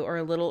wackadoo or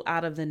a little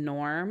out of the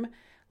norm,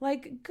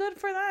 like, good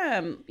for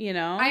them, you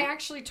know? I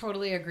actually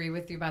totally agree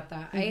with you about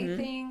that. I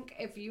think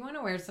if you want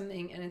to wear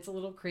something and it's a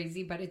little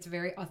crazy, but it's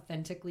very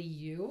authentically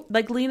you.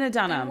 Like Lena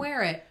Dunham. Then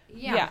wear it.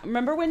 Yeah.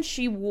 Remember when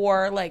she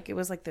wore, like, it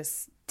was like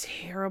this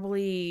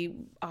terribly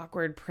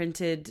awkward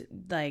printed,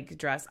 like,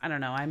 dress? I don't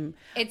know. I'm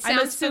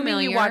assuming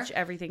familiar. You watch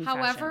everything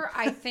However,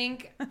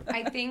 fashion.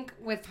 I think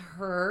with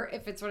her,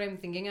 if it's what I'm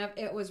thinking of,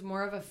 it was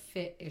more of a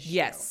fit issue.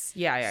 Yes.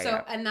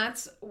 Yeah. And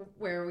that's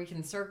where we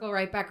can circle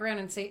right back around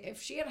and say,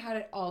 if she had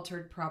it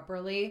altered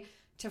properly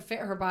to fit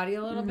her body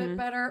a little bit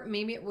better,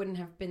 maybe it wouldn't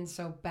have been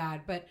so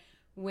bad. But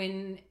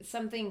when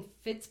something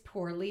fits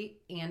poorly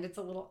and it's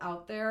a little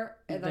out there,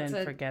 that's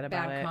a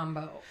bad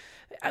combo.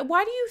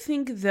 Why do you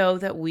think, though,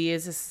 that we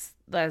as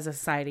a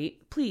society,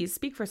 please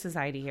speak for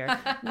society here,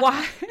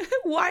 why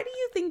do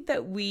you think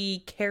that we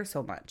care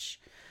so much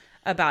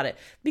about it?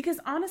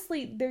 Because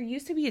honestly, there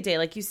used to be a day,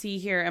 like you see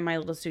here in my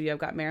little studio, I've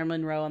got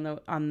Marilyn Monroe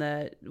on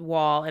the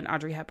wall and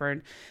Audrey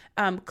Hepburn,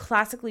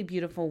 classically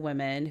beautiful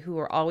women who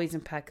are always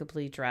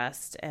impeccably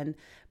dressed,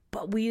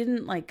 but we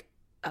didn't like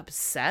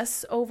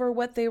obsess over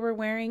what they were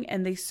wearing,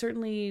 and they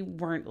certainly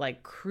weren't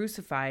like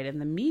crucified in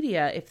the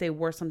media if they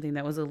wore something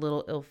that was a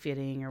little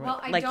ill-fitting or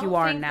like you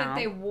are now. I don't think that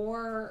they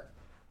wore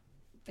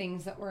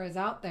things that were as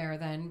out there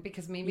then,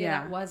 because maybe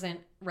that wasn't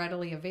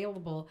readily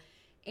available.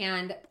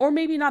 Or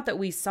maybe not that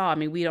we saw. I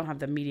mean, we don't have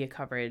the media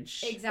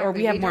coverage. Exactly. Or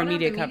we have more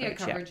media coverage.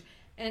 Yeah.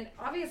 And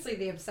obviously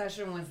the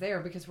obsession was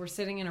there because we're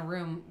sitting in a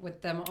room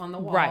with them on the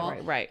wall.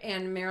 Right.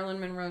 And Marilyn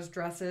Monroe's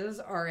dresses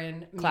are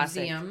in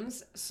Classic.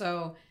 museums.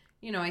 So,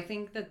 you know, I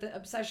think that the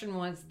obsession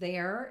was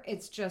there.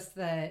 It's just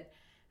that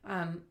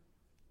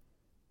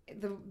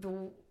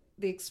the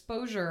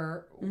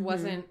exposure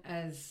wasn't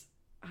as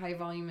high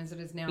volume as it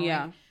is now.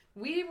 Yeah. Like,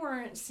 we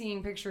weren't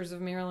seeing pictures of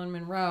Marilyn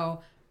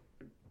Monroe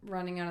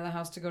running out of the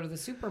house to go to the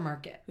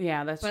supermarket.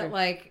 Yeah, that's true. But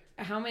like,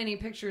 how many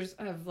pictures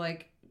of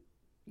like,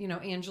 you know,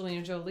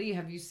 Angelina Jolie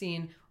have you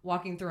seen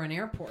walking through an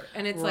airport?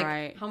 And it's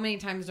like, how many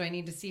times do I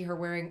need to see her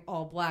wearing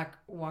all black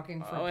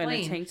walking for a plane?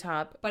 And a tank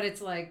top. But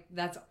it's like,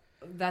 that's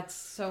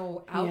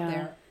so out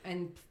there.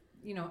 And,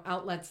 you know,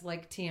 outlets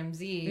like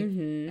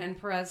TMZ and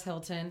Perez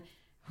Hilton,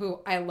 who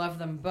I love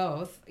them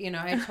both. You know,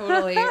 I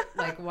totally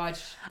like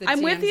watch the I'm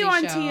TMZ with you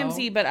on show.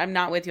 TMZ, but I'm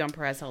not with you on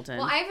Perez Hilton.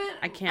 Well, I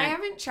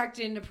haven't checked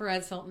into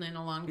Perez Hilton in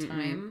a long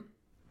time.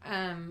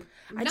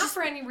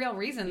 For any real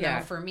reason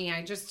though. For me,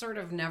 I just sort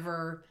of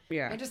never.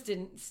 Yeah. I just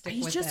didn't stick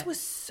with it. He just was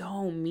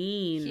so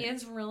mean. He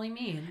is really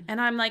mean. And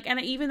I'm like,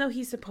 and even though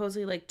he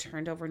supposedly like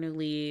turned over a new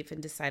leaf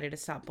and decided to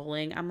stop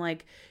bullying, I'm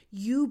like,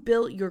 you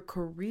built your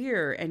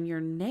career and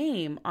your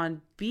name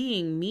on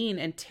being mean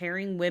and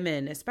tearing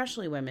women,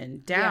 especially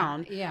women,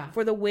 down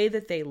for the way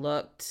that they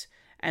looked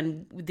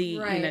and the you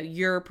know,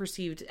 your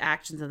perceived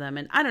actions of them.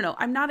 And I don't know,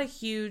 I'm not a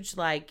huge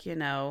like, you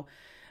know,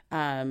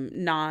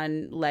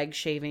 non-leg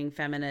shaving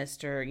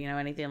feminist or, you know,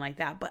 anything like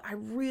that. But I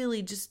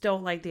really just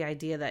don't like the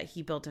idea that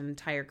he built an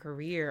entire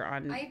career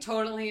on. I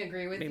totally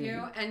agree with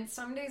you. And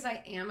some days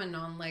I am a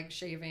non-leg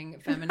shaving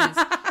feminist,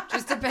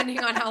 just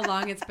depending on how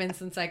long it's been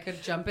since I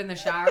could jump in the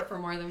shower for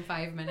more than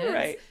 5 minutes.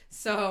 Right.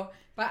 So,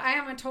 but I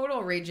am a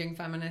total raging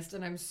feminist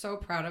and I'm so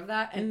proud of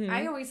that. And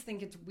I always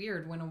think it's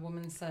weird when a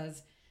woman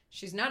says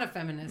she's not a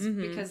feminist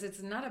because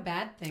it's not a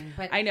bad thing.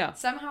 But I know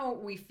somehow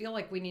we feel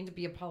like we need to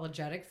be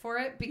apologetic for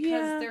it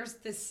because there's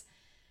this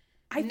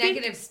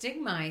negative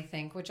stigma, I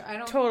think, which I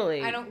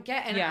don't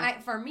get.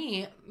 And for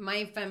me,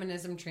 my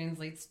feminism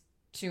translates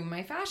to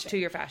my fashion. To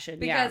your fashion,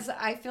 because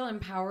I feel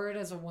empowered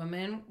as a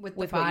woman with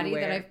the body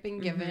that I've been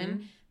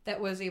given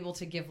that was able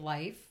to give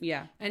life.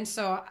 Yeah. And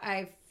so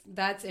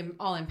that's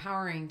all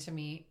empowering to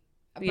me.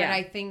 But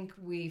I think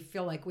we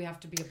feel like we have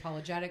to be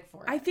apologetic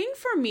for it. I think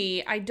for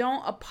me, I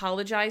don't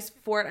apologize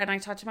for it. And I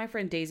talked to my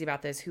friend Daisy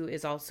about this, who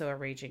is also a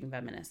raging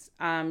feminist.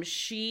 I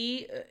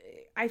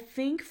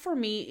think for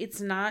me,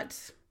 it's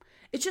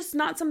just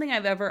not something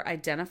I've ever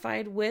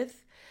identified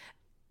with.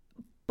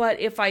 But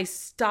if I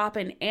stop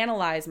and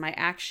analyze my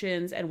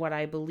actions and what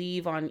I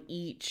believe on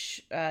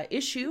each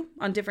issue,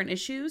 on different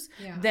issues,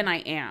 then I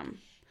am.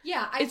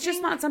 Yeah. It's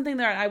just not something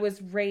that I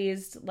was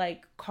raised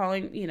like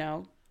calling, you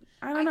know,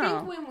 I don't know. I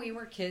think when we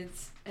were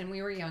kids and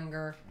we were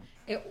younger,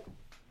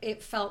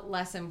 it felt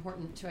less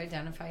important to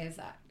identify as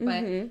that.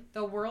 But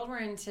the world we're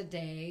in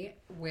today,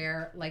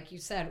 where, like you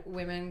said,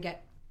 women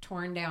get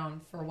torn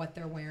down for what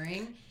they're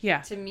wearing,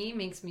 to me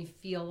makes me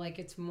feel like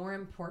it's more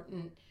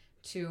important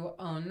to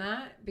own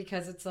that,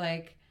 because it's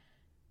like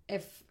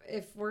if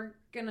we're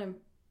gonna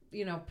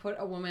put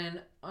a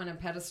woman on a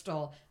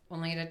pedestal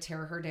only to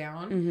tear her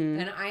down,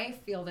 then I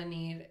feel the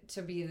need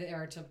to be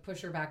there to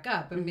push her back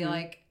up and be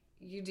like,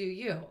 you do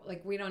you.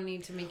 Like, we don't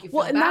need to make you feel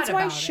bad about it. And that's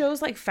why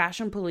shows like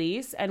Fashion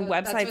Police and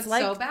websites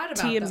like so bad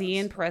about TMZ those.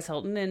 and Perez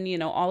Hilton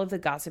and, all of the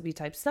gossipy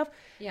type stuff,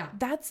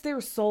 that's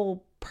their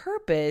sole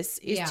purpose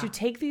is to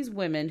take these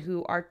women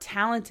who are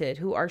talented,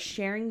 who are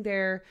sharing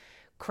their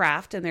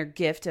craft and their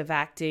gift of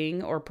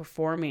acting or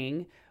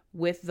performing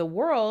with the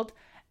world,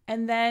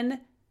 and then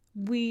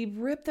we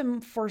rip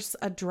them for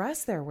a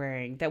dress they're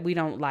wearing that we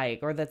don't like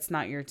or that's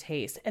not your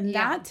taste. And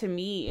that to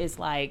me is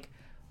like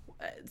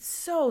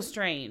so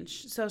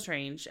strange.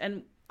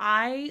 And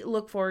I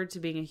look forward to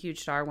being a huge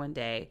star one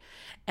day.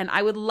 And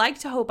I would like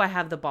to hope I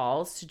have the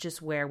balls to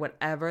just wear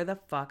whatever the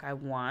fuck I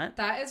want.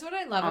 That is what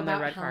I love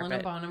about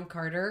Helena Bonham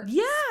Carter.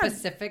 Yeah.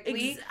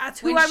 Specifically. That's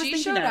who I was thinking of. When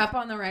she showed up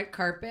on the red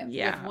carpet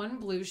with one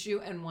blue shoe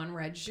and one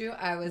red shoe,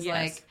 I was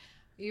like,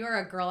 you are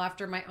a girl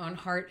after my own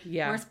heart.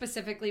 Yeah. More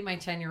specifically, my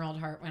 10-year-old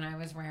heart when I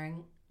was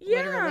wearing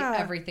literally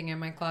everything in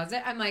my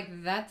closet. I'm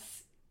like,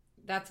 that's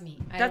me.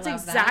 That's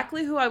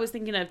exactly who I was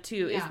thinking of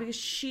too. Is because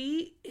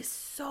she is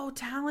so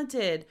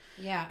talented.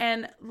 Yeah.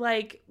 And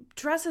like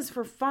dresses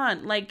for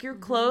fun. Like your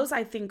clothes,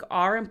 I think,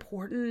 are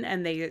important,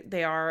 and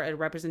they are a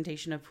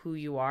representation of who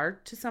you are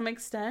to some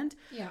extent.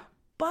 Yeah.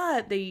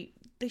 But they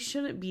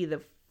shouldn't be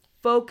the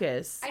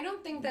focus. I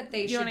don't think that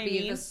they should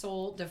be the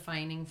sole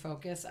defining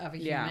focus of a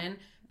human.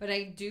 But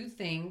I do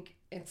think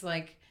it's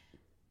like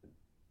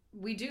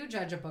we do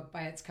judge a book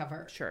by its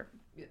cover. Sure.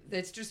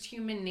 It's just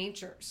human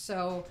nature.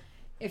 So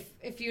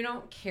if you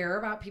don't care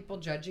about people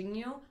judging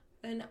you,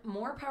 then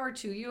more power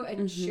to you,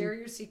 and share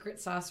your secret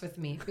sauce with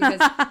me. Because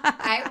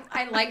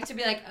I like to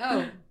be like,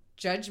 oh,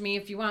 judge me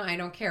if you want. I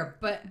don't care.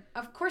 But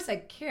of course I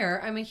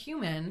care. I'm a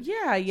human.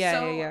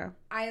 Yeah.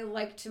 I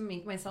like to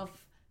make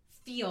myself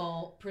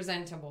feel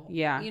presentable.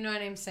 Yeah. You know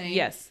what I'm saying?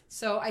 Yes.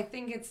 So I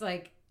think it's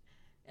like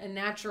a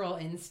natural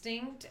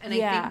instinct. And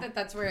I think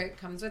that's where it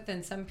comes with.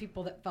 And some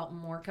people that felt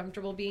more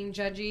comfortable being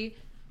judgy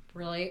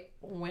really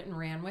went and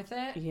ran with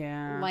it.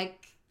 Yeah.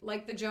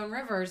 Like the Joan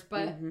Rivers,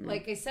 but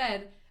like I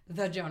said,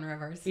 the Joan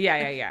Rivers.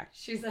 Yeah.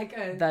 She's like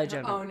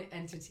her own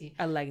entity.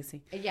 A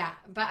legacy. Yeah,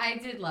 but I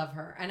did love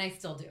her, and I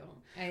still do.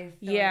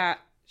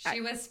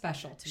 She was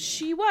special to me.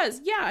 She was.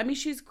 Yeah, I mean,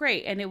 she's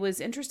great. And it was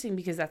interesting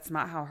because that's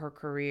not how her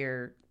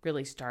career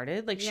really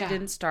started. Like, she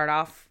didn't start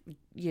off,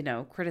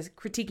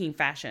 critiquing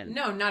fashion.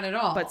 No, not at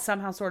all. But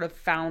somehow sort of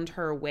found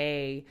her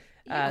way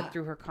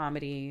through her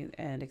comedy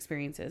and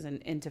experiences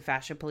and into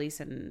Fashion Police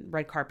and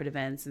red carpet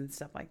events and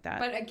stuff like that.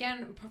 But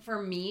again,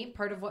 for me,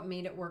 part of what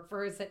made it work for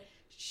her is that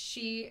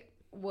she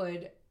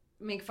would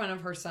make fun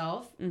of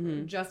herself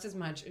just as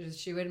much as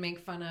she would make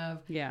fun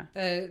of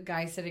the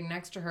guy sitting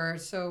next to her.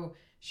 So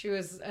she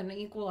was an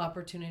equal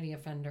opportunity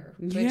offender,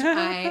 which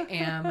I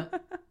am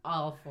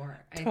all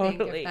for. I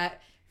think if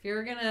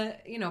you're gonna,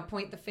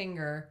 point the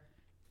finger,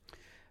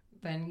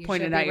 then you should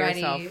be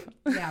ready,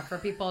 for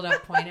people to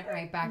point it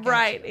right back at you.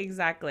 Right,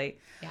 exactly.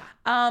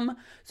 Yeah.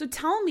 So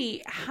tell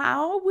me,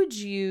 how would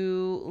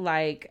you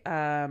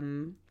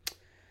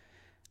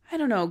I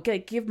don't know,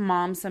 give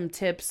mom some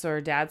tips or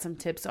dad some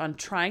tips on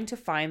trying to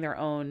find their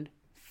own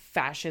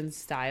fashion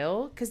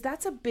style? Because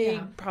that's a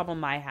big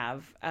problem I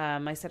have.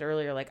 I said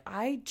earlier,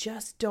 I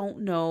just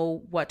don't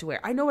know what to wear.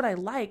 I know what I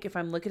like if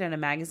I'm looking at a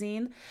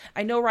magazine.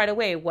 I know right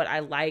away what I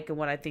like and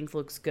what I think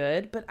looks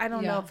good, but I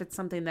don't know if it's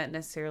something that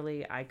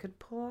necessarily I could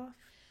pull off.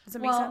 Does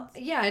that make sense?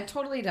 Yeah, it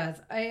totally does.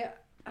 I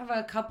have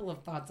a couple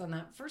of thoughts on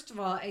that. First of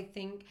all, I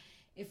think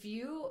if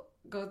you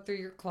go through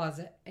your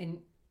closet and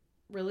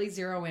really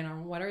zero in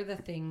on what are the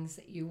things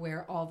that you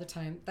wear all the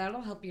time,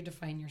 that'll help you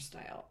define your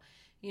style.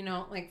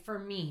 For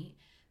me,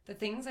 the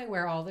things I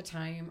wear all the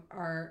time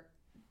are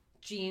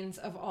jeans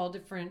of all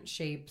different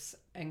shapes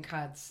and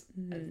cuts,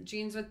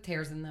 jeans with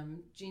tears in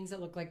them, jeans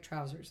that look like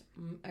trousers.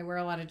 I wear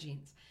a lot of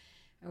jeans.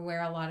 I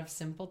wear a lot of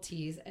simple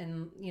tees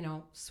and,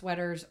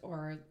 sweaters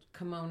or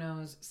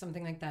kimonos,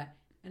 something like that.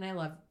 And I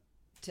love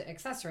to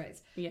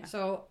accessorize. Yeah.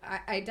 So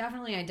I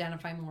definitely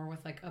identify more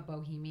with a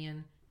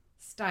bohemian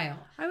style.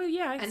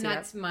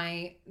 That's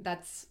my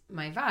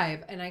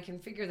vibe. And I can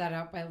figure that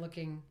out by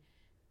looking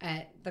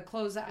at the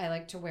clothes that I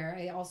like to wear.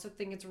 I also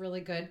think it's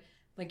really good,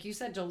 like you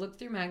said, to look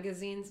through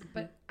magazines.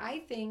 But I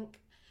think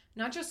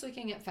not just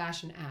looking at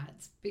fashion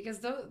ads,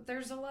 because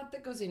there's a lot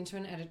that goes into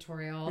an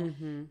editorial,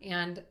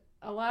 and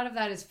a lot of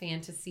that is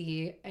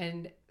fantasy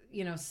and,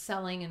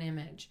 selling an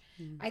image.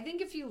 I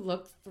think if you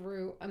look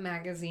through a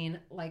magazine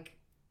like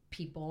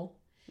People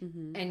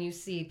and you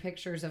see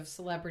pictures of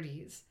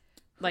celebrities,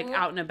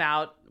 out and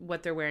about,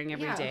 what they're wearing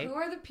every day. Who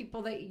are the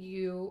people that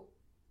you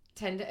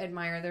tend to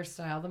admire their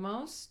style the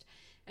most?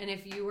 And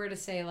if you were to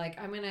say,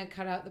 I'm going to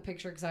cut out the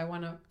picture because I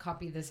want to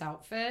copy this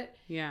outfit.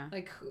 Yeah.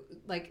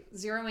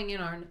 Zeroing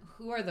in on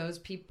who are those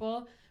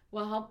people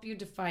will help you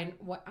define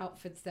what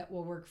outfits that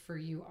will work for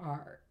you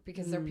are.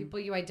 Because they're people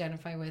you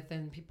identify with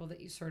and people that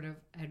you sort of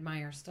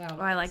admire style.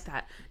 Oh, I like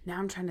that. Now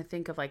I'm trying to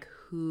think of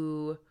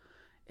who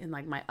in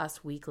my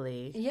Us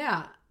Weekly.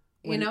 Yeah.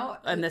 you know?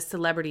 And the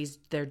celebrities,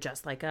 they're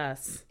just like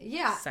us.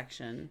 Yeah.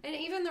 Section. And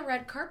even the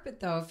red carpet,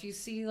 though, if you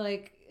see,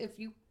 like, if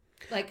you,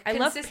 like, I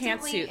love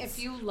consistently, pantsuits. if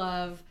you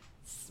love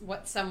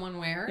what someone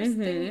wears,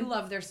 then you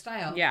love their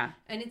style. Yeah.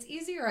 And it's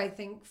easier, I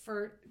think,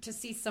 to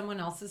see someone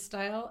else's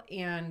style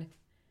and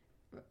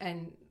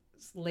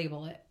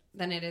label it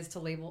than it is to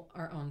label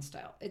our own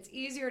style. It's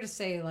easier to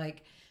say,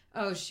 like,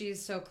 oh,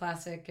 she's so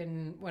classic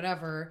and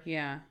whatever.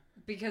 Yeah.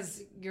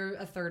 Because you're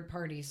a third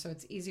party, so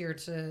it's easier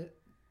to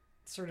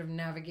sort of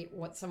navigate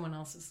what someone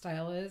else's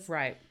style is.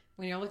 Right.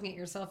 When you're looking at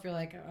yourself, you're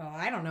like, oh,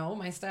 I don't know.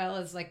 My style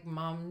is like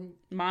mom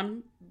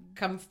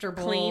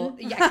comfortable.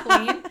 Clean. Yeah,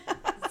 clean.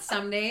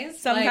 Some days.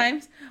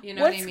 Sometimes. Like, you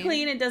know what's what I mean?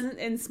 clean? It doesn't,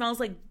 and smells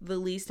like the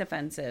least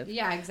offensive.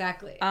 Yeah,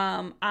 exactly.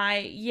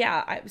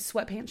 I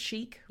sweatpants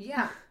chic.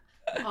 Yeah.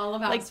 All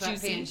about Like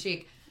sweatpants juicy.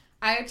 chic.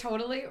 I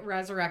totally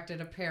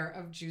resurrected a pair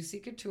of Juicy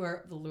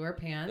Couture velour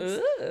pants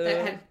Ooh.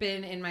 that had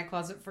been in my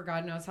closet for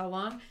God knows how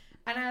long.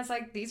 And I was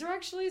like, these are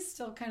actually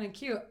still kind of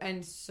cute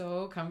and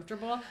so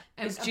comfortable.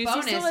 And Is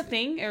Juicy still a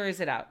thing, or is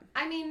it out?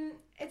 I mean,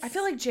 I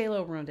feel like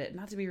J-Lo ruined it.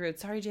 Not to be rude.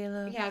 Sorry,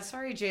 J-Lo. Yeah,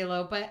 sorry,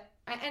 J-Lo.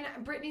 And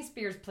Britney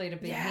Spears played a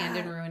big hand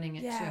in ruining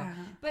it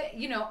too. But,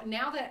 you know,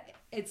 now that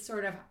it's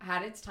sort of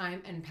had its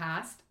time and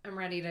passed, I'm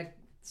ready to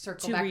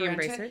circle back around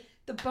to it.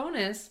 The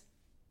bonus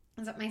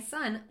is that my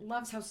son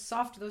loves how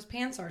soft those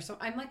pants are. So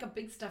I'm like a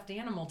big stuffed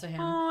animal to him.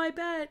 Oh, I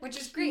bet. Which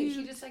is great.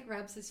 He just like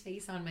rubs his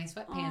face on my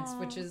sweatpants,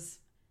 which is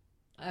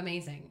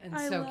amazing and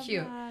I so love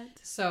cute. that.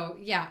 So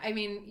yeah, I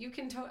mean, you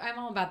can. I'm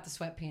all about the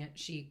sweatpant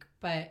chic,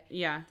 but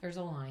Yeah. there's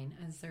a line,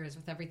 as there is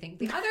with everything.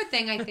 The other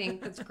thing I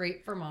think that's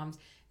great for moms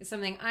is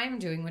something I'm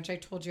doing, which I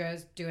told you I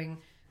was doing,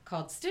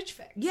 called Stitch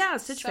Fix. Yeah,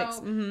 Stitch Fix.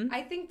 Mm-hmm.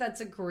 I think that's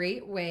a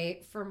great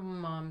way for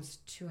moms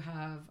to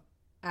have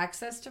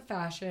access to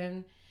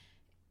fashion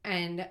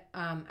and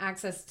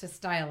access to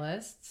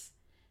stylists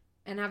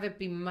and have it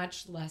be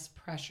much less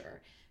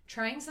pressure.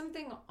 Trying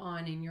something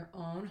on in your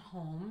own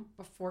home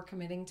before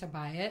committing to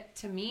buy it,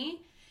 to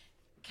me,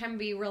 can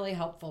be really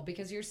helpful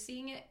because you're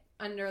seeing it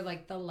under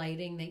like the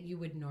lighting that you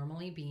would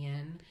normally be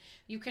in.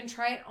 You can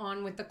try it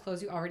on with the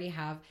clothes you already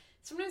have.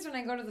 Sometimes when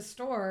I go to the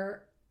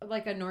store,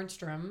 like a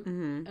Nordstrom,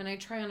 and I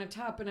try on a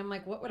top and I'm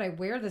like, what would I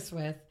wear this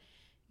with?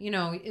 You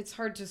know, it's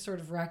hard to sort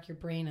of rack your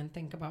brain and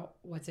think about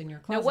what's in your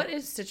closet. Now, what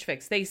is Stitch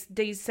Fix?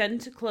 They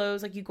send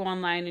clothes, like you go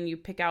online and you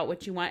pick out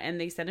what you want and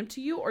they send them to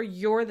you, or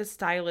you're the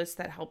stylist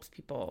that helps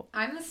people?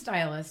 I'm the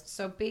stylist.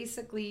 So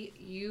basically,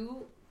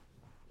 you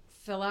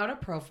fill out a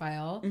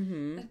profile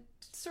that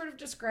sort of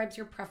describes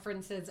your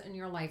preferences and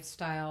your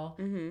lifestyle.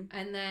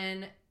 And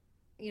then,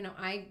 you know,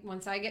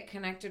 once I get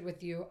connected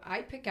with you,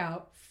 I pick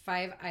out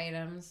 5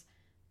 items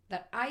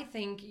that I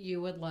think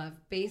you would love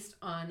based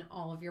on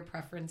all of your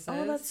preferences.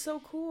 Oh, that's so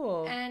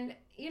cool. And,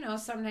 you know,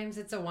 sometimes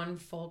it's a one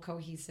full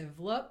cohesive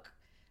look.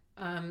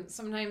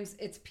 Sometimes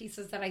it's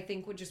pieces that I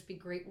think would just be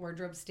great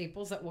wardrobe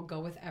staples that will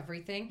go with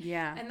everything.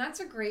 Yeah. And that's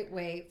a great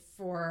way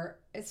for,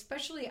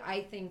 especially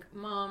I think,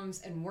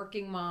 moms and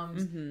working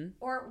moms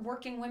or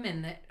working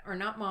women that are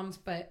not moms,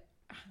 but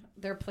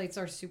their plates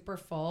are super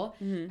full.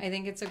 I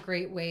think it's a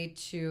great way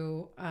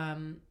to,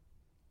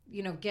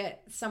 you know,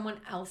 get someone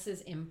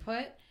else's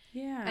input.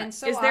 Yeah. And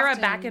so is there often,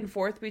 a back and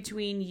forth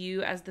between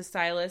you as the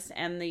stylist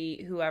and the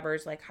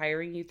whoever's like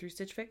hiring you through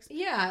Stitch Fix?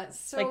 Yeah.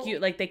 So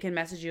Like they can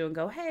message you and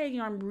go, hey, you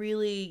know, I'm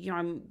really, you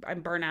know, I'm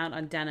burnt out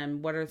on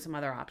denim. What are some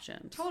other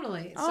options?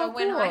 Totally. Oh, So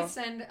when I cool.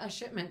 send a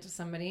shipment to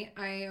somebody,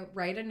 I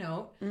write a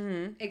note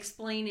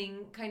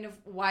explaining kind of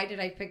why did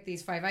I pick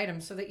these 5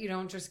 items, so that you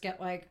don't just get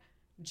like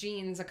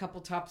jeans, a couple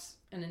tops,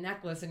 and a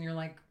necklace, and you're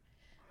like,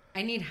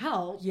 I need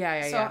help.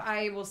 Yeah. So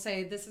I will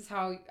say, this is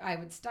how I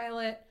would style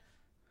it,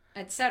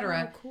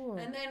 etc. Oh, cool.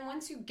 And then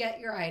once you get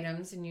your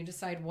items and you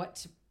decide what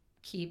to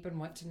keep and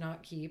what to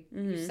not keep,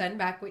 you send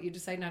back what you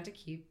decide not to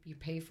keep. You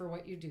pay for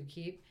what you do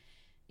keep.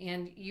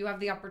 And you have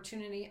the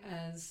opportunity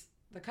as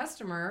the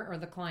customer or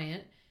the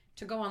client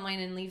to go online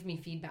and leave me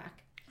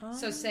feedback. Oh.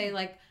 So say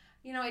like,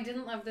 you know, I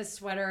didn't love this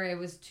sweater. It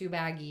was too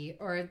baggy.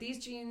 Or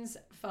these jeans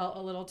felt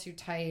a little too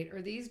tight.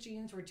 Or these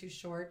jeans were too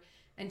short.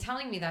 And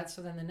telling me that,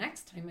 so then the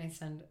next time I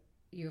send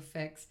you a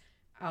fix,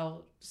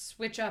 I'll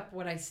switch up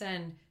what I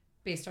send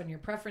based on your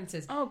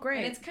preferences. Oh, great.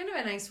 And it's kind of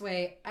a nice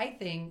way, I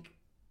think,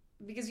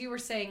 because you were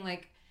saying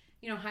like,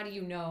 you know, how do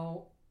you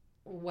know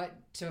what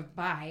to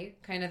buy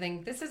kind of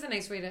thing. This is a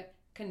nice way to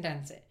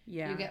condense it.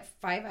 Yeah. You get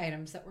 5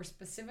 items that were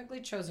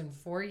specifically chosen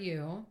for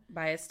you.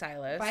 By a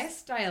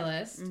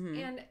stylist.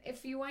 And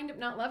if you wind up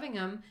not loving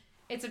them,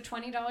 it's a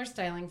 $20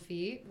 styling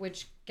fee,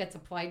 which gets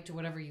applied to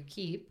whatever you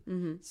keep.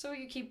 So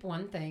you keep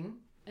one thing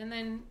and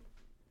then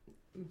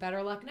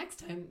better luck next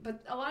time.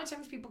 But a lot of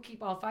times people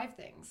keep all 5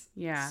 things.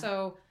 Yeah.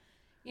 So,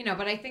 you know,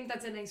 but I think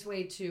that's a nice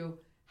way to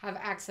have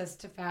access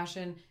to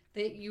fashion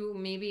that you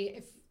maybe,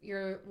 if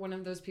you're one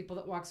of those people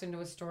that walks into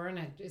a store and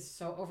it is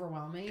so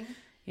overwhelming,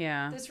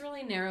 this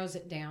really narrows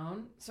it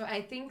down. So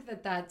I think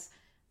that that's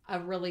a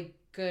really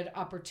good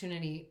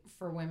opportunity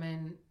for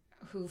women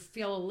who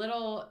feel a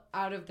little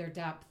out of their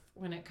depth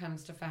when it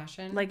comes to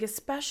fashion. Like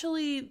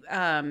especially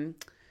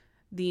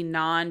the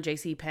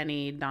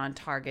non-JCPenney,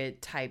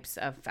 non-Target types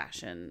of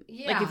fashion.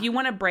 Yeah. Like if you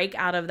want to break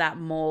out of that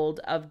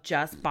mold of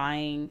just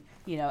buying,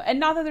 and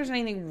not that there's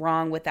anything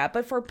wrong with that,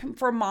 but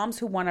for moms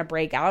who want to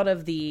break out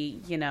of the,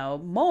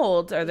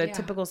 mold or the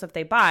typical stuff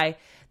they buy,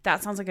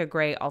 that sounds like a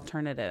great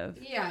alternative.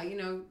 Yeah,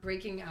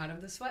 breaking out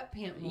of the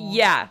sweatpant mold.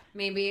 Yeah.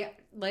 Maybe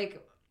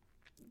like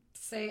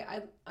say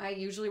I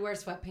usually wear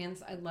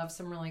sweatpants. I love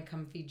some really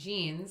comfy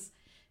jeans.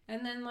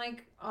 And then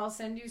like I'll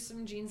send you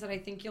some jeans that I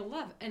think you'll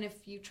love. And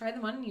if you try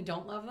them on and you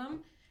don't love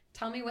them,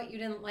 tell me what you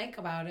didn't like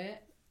about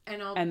it.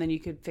 And then you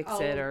could fix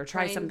it or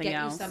try something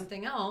else. Get you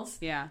something else.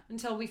 Yeah.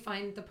 Until we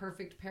find the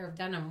perfect pair of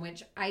denim,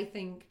 which I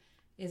think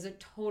is a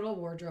total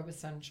wardrobe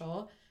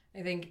essential.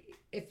 I think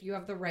if you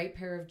have the right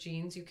pair of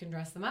jeans, you can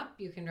dress them up,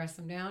 you can dress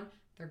them down.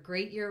 They're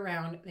great year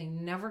round. They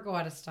never go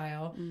out of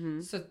style.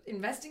 Mm-hmm. So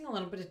investing a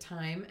little bit of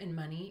time and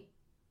money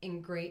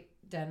in great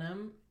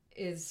denim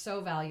is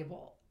so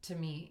valuable to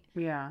me.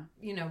 Yeah.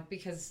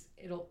 Because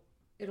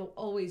it'll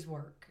always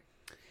work.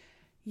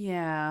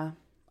 Yeah.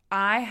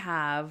 I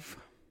have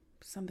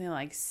something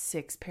like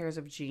 6 pairs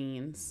of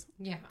jeans.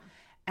 Yeah.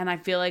 And I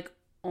feel like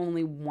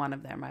only one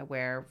of them I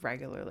wear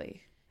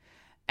regularly.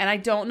 And I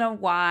don't know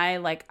why.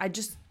 Like, I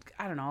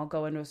don't know, I'll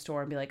go into a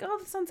store and be like, oh,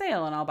 this is on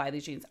sale, and I'll buy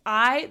these jeans.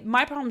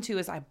 My problem, too,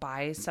 is I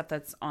buy stuff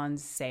that's on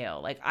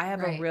sale. Like, I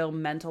have a real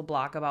mental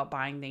block about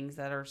buying things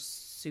that are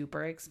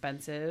super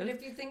expensive. But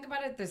if you think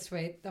about it this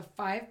way, the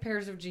 5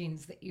 pairs of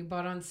jeans that you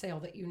bought on sale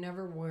that you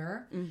never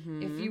wear,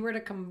 if you were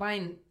to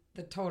combine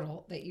the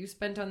total that you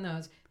spent on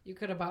those, you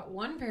could have bought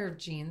 1 pair of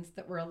jeans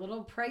that were a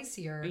little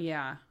pricier.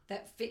 Yeah.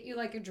 That fit you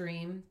like a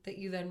dream, that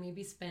you then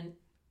maybe spent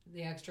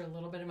the extra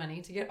little bit of money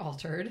to get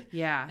altered.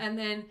 Yeah. And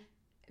then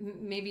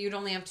maybe you'd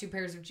only have 2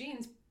 pairs of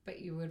jeans, but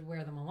you would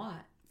wear them a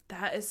lot.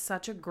 That is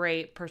such a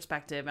great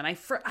perspective. And I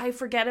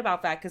forget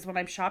about that because when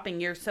I'm shopping,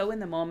 you're so in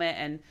the moment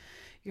and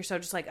you're so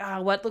just like,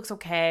 what looks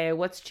okay?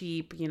 What's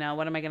cheap?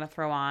 What am I going to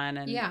throw on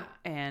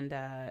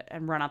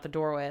and run out the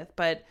door with?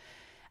 But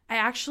I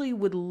actually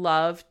would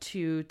love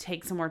to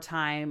take some more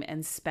time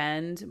and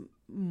spend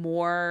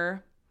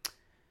more,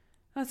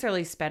 not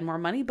necessarily spend more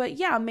money, but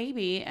yeah,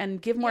 maybe, and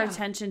give more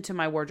attention to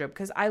my wardrobe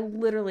because I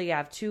literally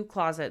have 2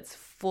 closets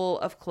full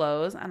of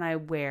clothes and I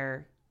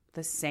wear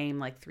the same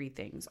like 3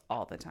 things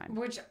all the time.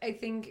 Which I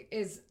think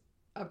is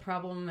a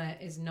problem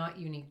that is not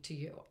unique to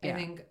you. Yeah.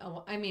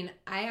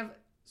 I have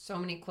so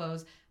many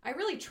clothes. I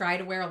really try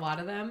to wear a lot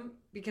of them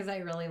because I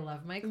really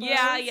love my clothes.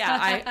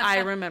 Yeah. I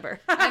remember.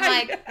 I'm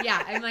like,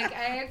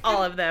 I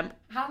all of them.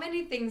 How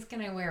many things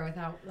can I wear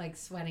without like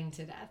sweating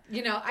to death?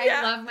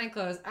 I love my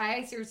clothes.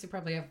 I seriously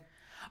probably have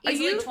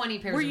easily 20 pairs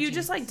of jeans. Were you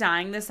just like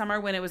dying this summer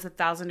when it was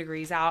 1,000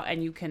 degrees out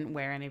and you couldn't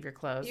wear any of your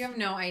clothes? You have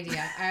no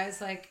idea. I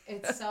was like,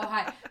 it's so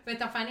hot. But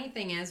the funny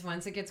thing is,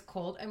 once it gets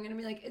cold, I'm going to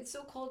be like, it's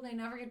so cold and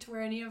I never get to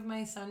wear any of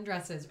my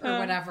sundresses or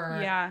whatever.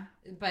 Yeah.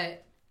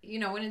 But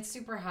when it's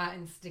super hot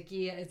and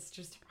sticky, it's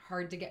just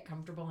hard to get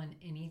comfortable in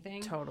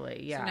anything.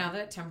 Totally, yeah. So now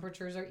that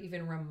temperatures are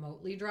even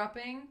remotely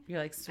dropping, you're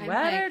like,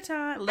 sweater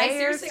time, layer I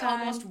seriously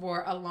time. almost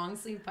wore a long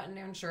sleeve button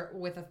down shirt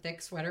with a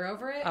thick sweater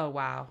over it. Oh,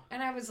 wow.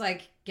 And I was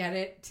like, get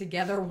it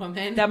together,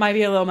 woman. That might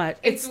be a little much.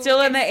 It's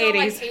still in the 80s.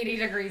 Like 80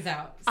 degrees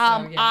out. So,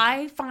 yeah.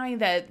 I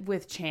find that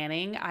with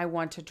Channing, I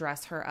want to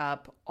dress her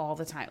up all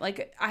the time.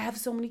 Like, I have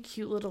so many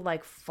cute little,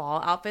 like,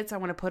 fall outfits I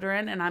want to put her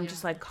in. And I'm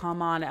just like,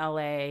 come on,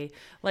 LA.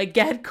 Like,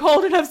 get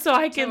cold enough so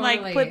I can,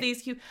 like, put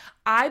these cute...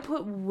 I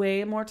put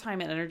way more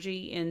time and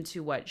energy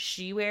into what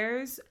she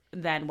wears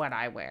than what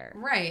I wear.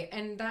 Right.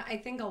 And I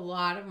think a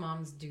lot of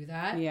moms do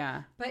that.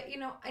 Yeah. But,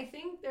 I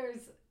think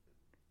there's...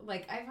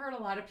 Like, I've heard a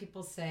lot of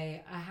people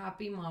say a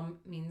happy mom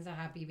means a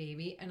happy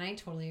baby. And I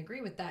totally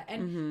agree with that.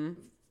 And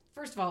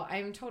first of all,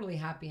 I'm totally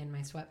happy in my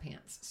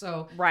sweatpants.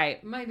 So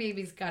my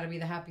baby's got to be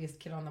the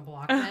happiest kid on the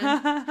block then.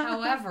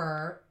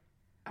 However,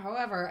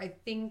 I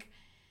think,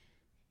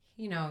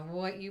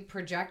 what you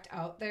project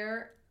out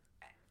there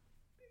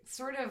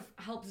sort of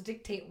helps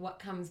dictate what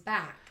comes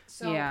back.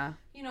 So,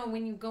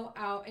 when you go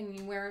out and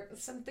you wear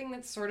something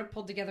that's sort of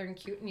pulled together and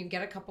cute and you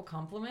get a couple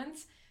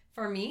compliments,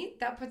 for me,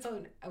 that puts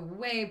a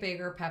way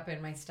bigger pep in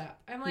my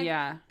step. I'm like,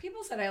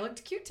 people said I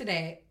looked cute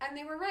today, and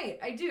they were right.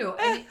 I do.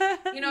 And,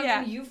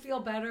 then you feel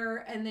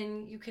better, and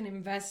then you can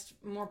invest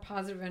more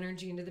positive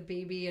energy into the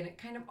baby, and it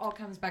kind of all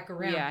comes back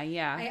around.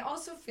 Yeah. I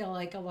also feel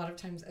like a lot of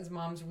times as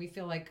moms, we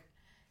feel like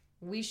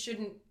we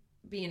shouldn't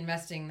be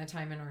investing the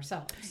time in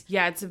ourselves.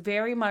 Yeah, it's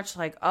very much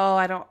like, oh,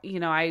 I don't,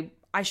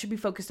 I should be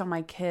focused on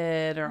my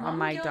kid or on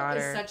my daughter.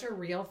 It's such a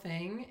real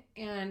thing.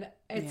 And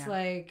it's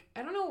like,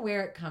 I don't know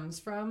where it comes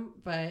from,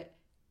 but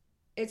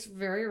it's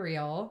very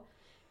real.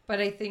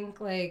 But I think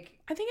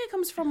it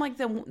comes from like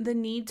the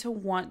need to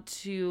want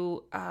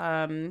to,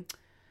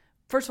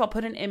 first of all,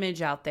 put an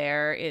image out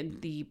there in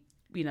the,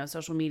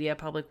 social media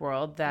public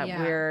world that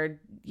we're,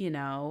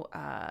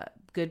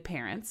 good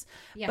parents.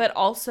 Yeah. But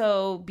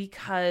also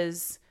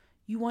because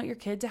you want your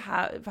kid to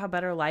have a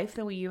better life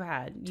than what you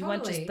had. You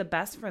want just the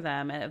best for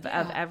them of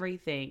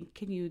everything.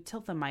 Can you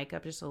tilt the mic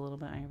up just a little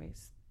bit on your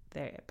face?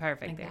 There,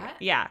 perfect. Like there. That?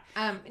 Yeah.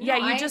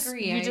 You just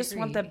agree.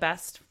 want the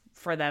best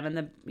for them.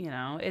 And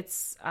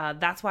it's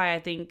that's why I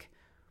think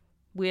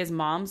we as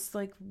moms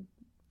like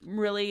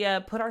really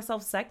put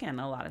ourselves second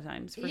a lot of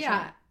times. For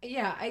sure.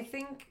 Yeah. I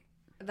think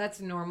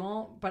that's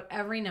normal, but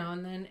every now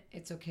and then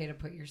it's okay to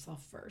put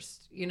yourself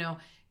first.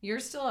 You're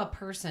still a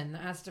person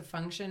that has to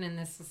function in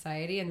this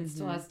society and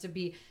still has to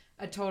be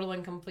a total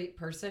and complete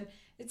person.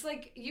 It's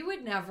like you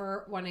would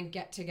never want to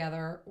get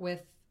together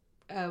with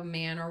a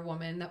man or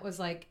woman that was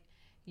like,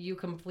 you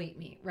complete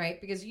me, right?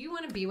 Because you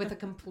want to be with a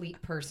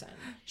complete person.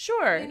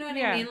 Sure. You know what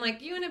I mean?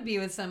 Like you want to be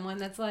with someone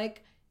that's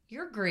like,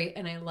 you're great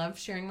and I love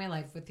sharing my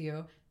life with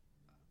you.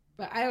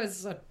 But I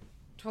was a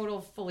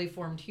total fully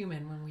formed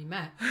human when we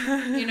met.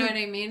 You know what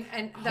I mean?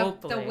 And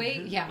the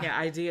way,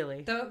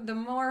 ideally. The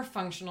more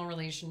functional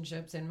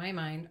relationships in my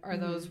mind are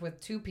those with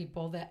two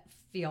people that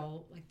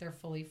feel like they're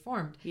fully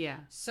formed. Yeah.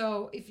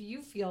 So if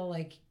you feel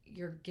like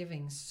you're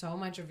giving so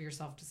much of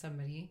yourself to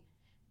somebody,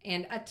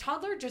 and a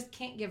toddler just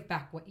can't give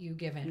back what you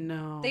give in.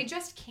 No. They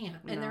just can't.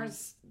 And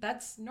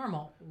that's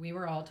normal. We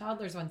were all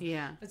toddlers once.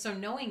 Yeah. But so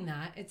knowing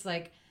that, it's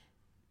like,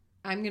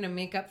 I'm going to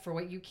make up for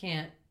what you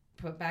can't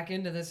put back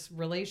into this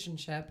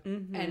relationship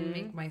and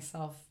make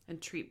myself...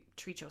 And treat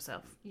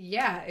yourself.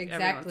 Yeah,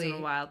 exactly. Every once in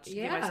a while to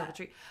give myself a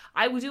treat.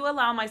 I do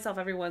allow myself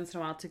every once in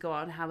a while to go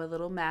out and have a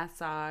little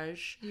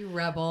massage. You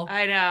rebel.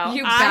 I know.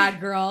 You bad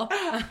girl.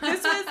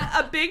 This was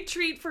a big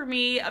treat for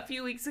me a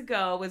few weeks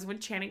ago was when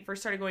Channing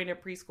first started going to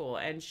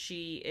preschool, and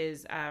she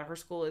is, her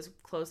school is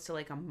close to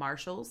like a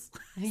Marshall's.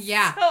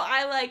 Yeah. So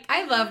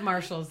I love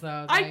Marshall's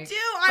though. I do.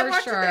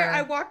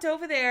 I walked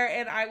over there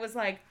and I was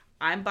like,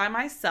 I'm by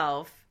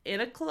myself in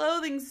a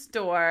clothing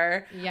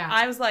store. Yeah.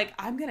 I was like,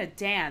 I'm going to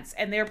dance.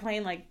 And they're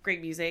playing like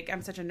great music.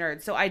 I'm such a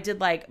nerd. So I did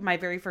like my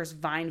very first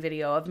Vine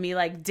video of me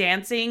like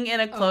dancing in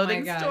a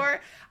clothing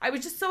store. I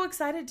was just so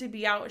excited to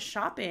be out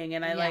shopping.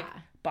 And I like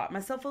bought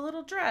myself a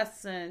little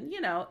dress. And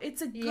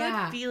it's a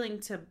good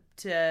feeling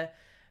to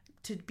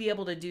be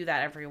able to do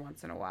that every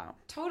once in a while.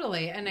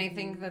 Totally. And I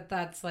think that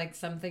that's like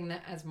something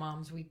that as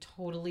moms, we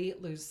totally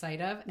lose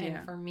sight of.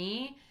 And for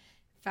me,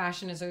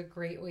 fashion is a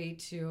great way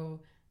to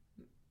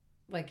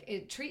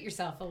treat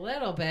yourself a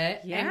little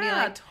bit. Yeah, and be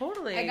like,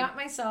 totally. I got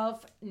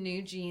myself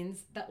new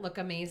jeans that look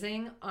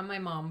amazing on my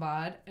mom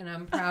bod, and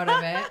I'm proud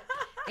of it.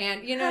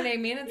 And you know what I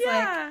mean? It's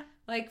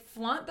like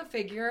flaunt the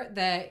figure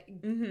that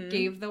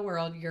gave the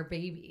world your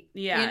baby.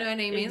 Yeah, you know what I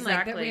mean? Exactly.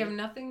 Like that we have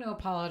nothing to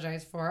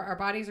apologize for. Our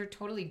bodies are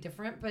totally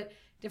different, but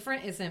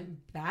different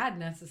isn't bad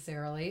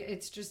necessarily.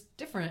 It's just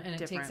different,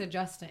 and it takes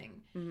adjusting.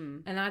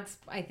 And that's,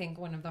 I think,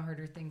 one of the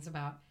harder things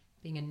about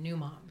being a new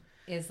mom.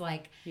 Is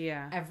like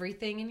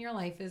everything in your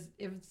life is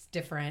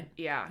different.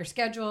 Yeah, your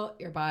schedule,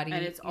 your body,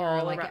 and it's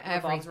all like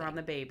revolves around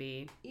the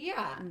baby.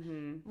 Yeah,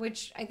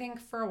 which I think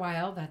for a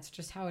while that's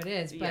just how it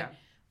is. But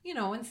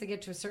once they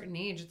get to a certain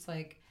age, it's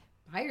like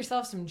buy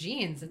yourself some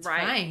jeans. It's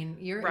fine.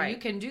 You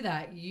can do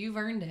that. You've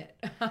earned it.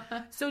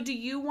 So, do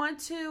you want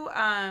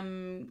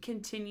to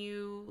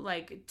continue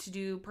to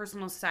do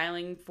personal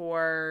styling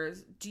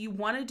do you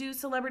want to do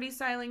celebrity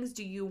stylings?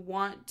 Do you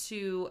want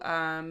to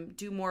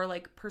do more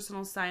like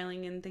personal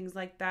styling and things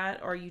like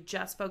that? Or are you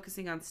just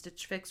focusing on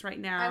Stitch Fix right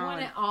now? I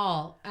want it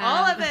all.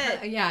 All of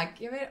it. Yeah,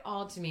 give it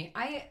all to me.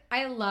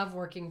 I love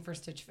working for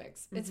Stitch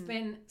Fix. It's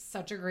been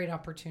such a great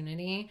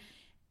opportunity.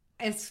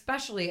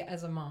 Especially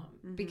as a mom,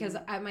 because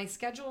my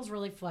schedule is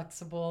really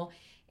flexible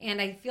and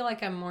I feel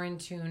like I'm more in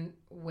tune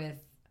with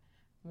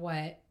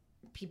what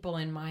people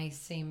in my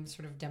same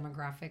sort of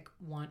demographic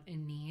want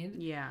and need.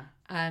 Yeah.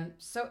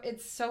 So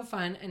it's so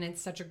fun and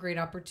it's such a great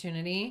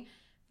opportunity.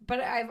 But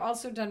I've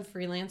also done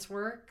freelance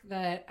work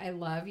that I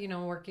love,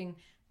 working.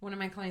 One of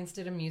my clients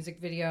did a music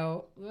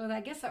video. Well,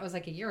 I guess that was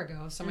like a year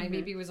ago. So my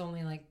baby was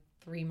only like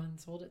 3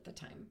 months old at the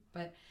time.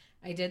 But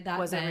I did that.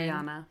 Was it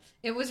Rihanna?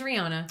 It was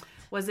Rihanna.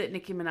 Was it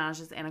Nicki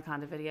Minaj's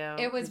Anaconda video?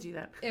 It was. Did you do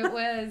that? It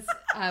was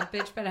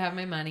Bitch Better Have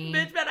My Money.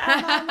 Bitch Better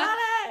Have My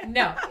Money.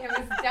 No, it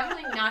was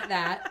definitely not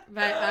that.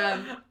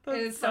 But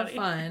it was so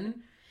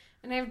fun.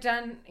 And I've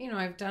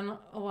done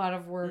a lot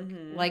of work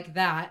like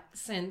that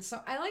since.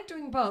 So I like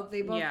doing both.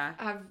 They both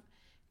have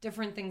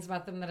different things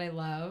about them that I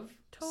love.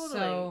 Totally.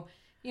 So,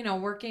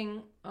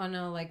 working on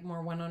a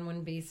more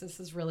one-on-one basis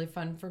is really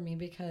fun for me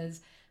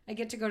because I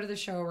get to go to the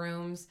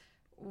showrooms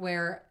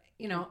where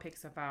pick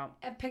stuff out.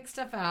 I pick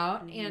stuff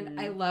out, and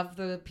I love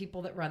the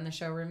people that run the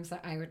showrooms that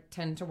I would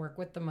tend to work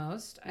with the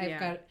most. I've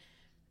got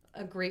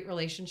a great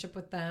relationship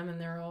with them, and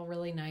they're all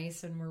really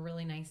nice, and were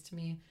really nice to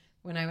me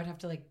when I would have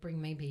to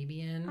bring my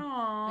baby in.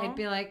 Aww, I'd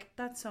be like,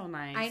 "That's so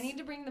nice. I need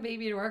to bring the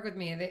baby to work with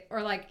me,"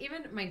 or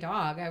even my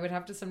dog. I would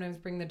have to sometimes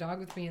bring the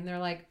dog with me, and they're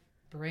like,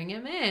 "Bring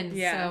him in."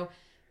 Yeah. So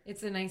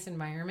it's a nice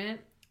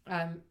environment.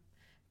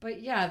 But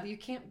yeah, you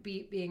can't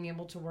beat being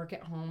able to work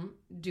at home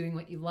doing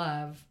what you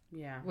love.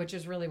 Yeah. Which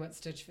is really what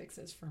Stitch Fix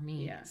is for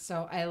me. Yeah.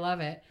 So I love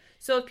it.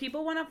 So if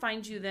people want to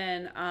find you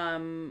then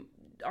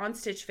on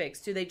Stitch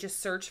Fix, do they just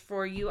search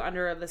for you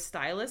under the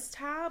Stylist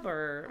tab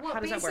or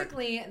how does that work?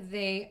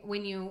 Basically,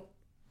 when you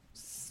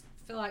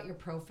fill out your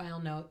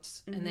profile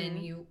notes and then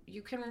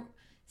you can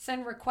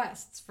send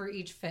requests for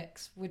each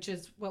fix, which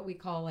is what we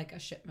call a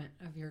shipment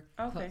of your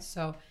clothes.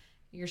 So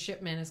your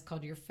shipment is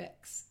called your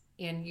fix.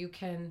 And you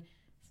can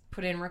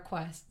put in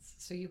requests.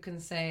 So you can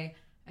say,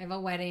 I have a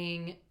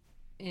wedding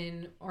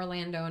in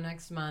Orlando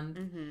next month,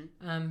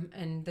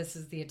 and this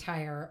is the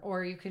attire.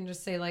 Or you can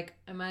just say, like,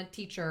 I'm a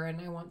teacher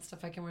and I want stuff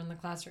I can wear in the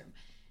classroom.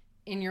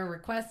 In your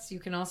requests, you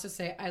can also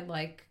say, I'd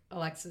like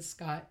Alexis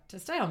Scott to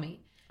style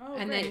me. Oh,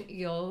 and great. then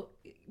you'll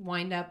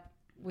wind up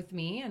with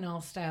me and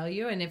I'll style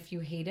you. And if you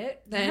hate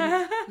it,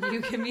 then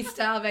you can be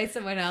styled by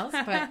someone else.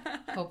 But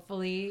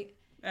hopefully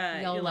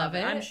you'll love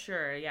it. I'm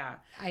sure, yeah.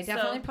 I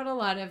definitely put a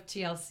lot of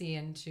TLC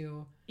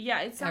into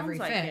it sounds every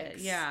like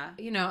fix. it. Yeah.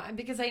 You know,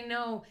 because I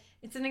know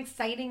it's an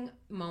exciting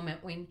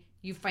moment when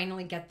you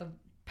finally get the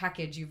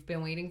package you've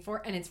been waiting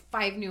for and it's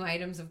 5 new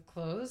items of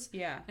clothes.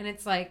 Yeah. And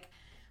it's like,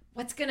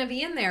 what's going to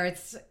be in there?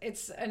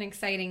 It's an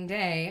exciting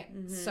day.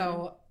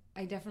 So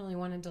I definitely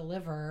want to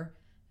deliver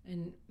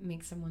and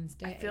make someone's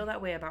day. I feel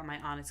that way about my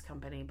Honest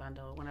Company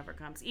bundle whenever it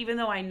comes. Even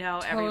though I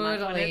know every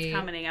month when it's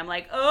coming, I'm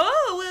like,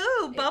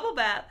 oh, woo, bubble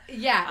bath.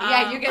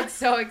 Yeah, you get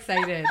so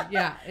excited.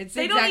 Yeah, it's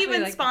they exactly don't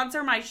even like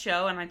sponsor my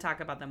show, and I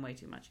talk about them way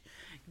too much.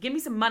 Give me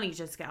some money,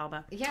 Jessica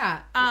Alba.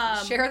 Yeah,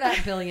 share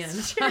that billion.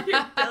 Share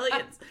your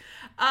billions.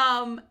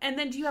 And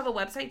then do you have a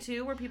website,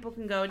 too, where people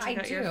can go and check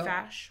out your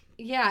fash?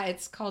 Yeah,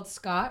 it's called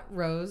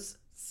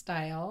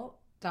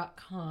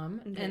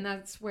ScottRoseStyle.com, and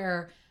that's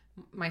where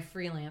my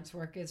freelance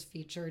work is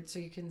featured, so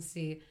you can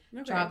see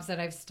jobs that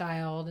I've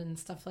styled and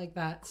stuff like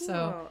that. Cool.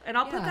 So, and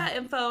I'll put that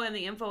info and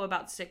the info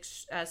about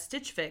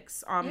Stitch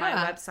Fix on my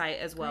website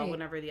as well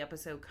whenever the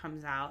episode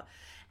comes out.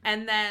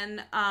 And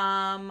then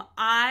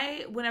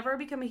whenever I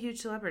become a huge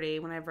celebrity,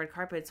 when I have red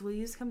carpets, will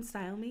you come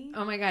style me?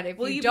 Oh my God, if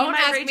you don't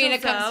ask me to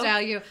come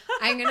style you,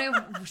 I'm going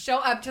to show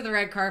up to the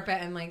red carpet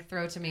and like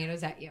throw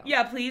tomatoes at you.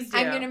 Yeah, please do.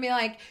 I'm going to be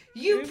like,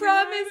 you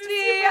promised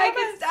me I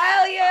could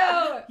style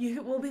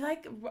you. We'll be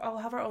like, I'll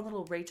have our own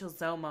little Rachel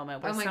Zoe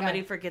moment where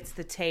somebody forgets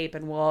the tape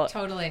and we'll...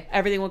 Totally.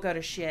 Everything will go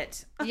to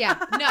shit. Yeah,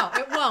 no,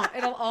 it won't.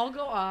 It'll all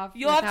go off.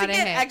 You'll have to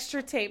get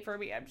extra tape for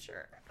me, I'm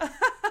sure.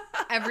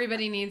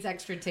 Everybody needs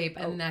extra tape,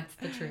 and that's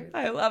the truth.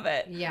 I love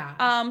it.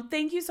 Yeah.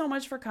 Thank you so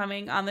much for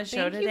coming on the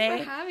show today. Thank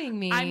you for having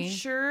me. I'm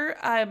sure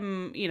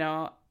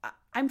I'm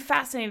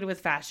fascinated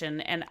with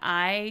fashion, and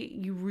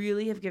you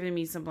really have given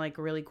me some like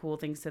really cool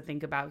things to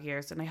think about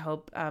here. So, and I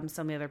hope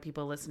some of the other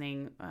people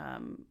listening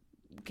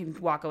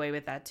can walk away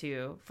with that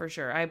too, for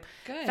sure.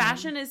 Good.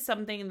 Fashion is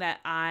something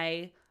that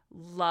I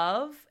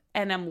love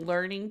and I'm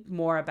learning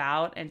more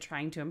about and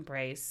trying to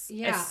embrace,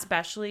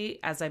 especially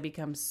as I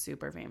become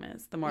super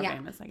famous. The more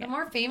famous I get. The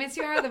more famous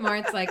you are, the more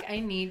it's like, I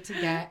need to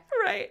get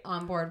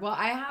on board. Well,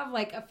 I have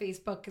like a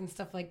Facebook and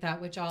stuff like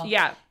that, which I'll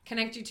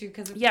connect you to,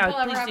 because if people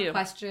ever have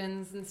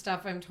questions and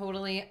stuff, I'm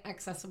totally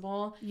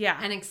accessible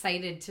and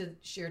excited to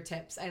share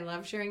tips. I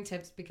love sharing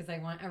tips because I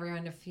want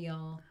everyone to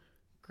feel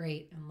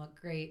great and look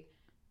great.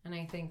 And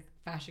I think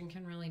fashion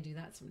can really do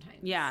that sometimes.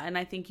 Yeah, and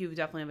I think you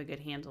definitely have a good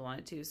handle on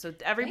it too. So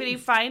everybody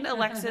find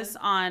Alexis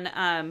on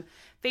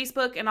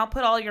Facebook, and I'll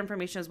put all your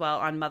information as well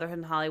on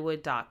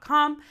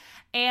motherhoodinhollywood.com.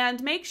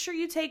 And make sure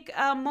you take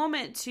a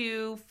moment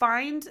to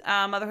find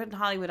Motherhood in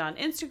Hollywood on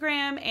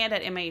Instagram and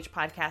at MAH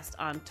Podcast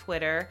on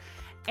Twitter.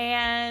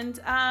 And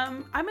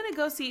I'm going to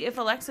go see if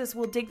Alexis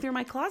will dig through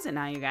my closet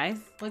now, you guys.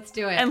 Let's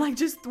do it. And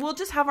we'll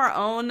just have our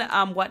own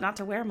what not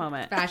to wear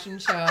moment. Fashion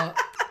show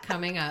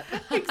coming up.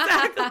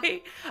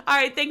 Exactly. All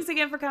right. Thanks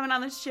again for coming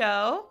on the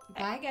show.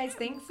 Bye, guys.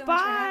 Thanks so much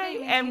for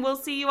having me. And we'll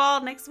see you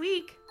all next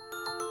week.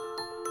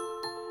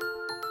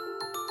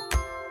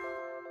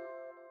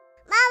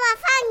 Mama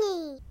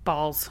funny.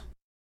 Balls.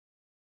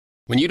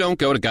 When you don't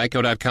go to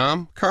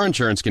Geico.com, car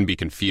insurance can be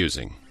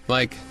confusing.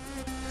 Like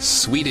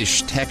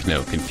Swedish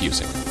techno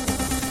confusing.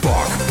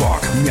 Bark,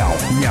 bark, meow,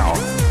 meow.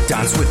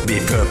 Dance with me,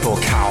 purple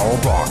cow.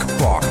 Bark,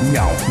 bark,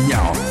 meow,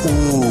 meow.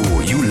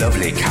 Ooh, you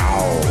lovely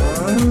cow.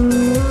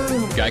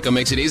 Geico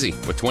makes it easy.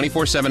 With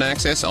 24/7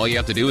 access, all you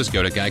have to do is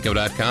go to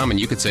Geico.com and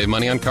you could save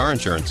money on car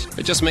insurance.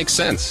 It just makes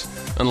sense.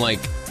 Unlike,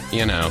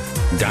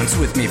 Dance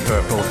with me,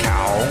 purple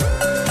cow.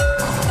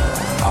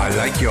 I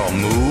like your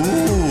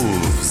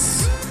moves.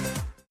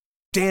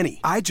 Danny,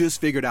 I just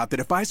figured out that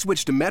if I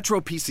switch to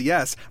Metro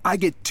PCS, I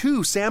get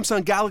 2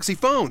 Samsung Galaxy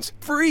phones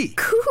free.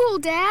 Cool,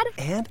 Dad.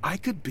 And I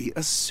could be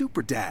a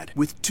super dad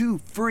with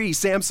 2 free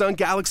Samsung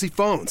Galaxy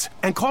phones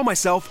and call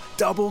myself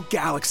Double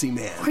Galaxy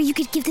Man. Or you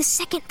could give the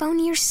second phone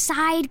to your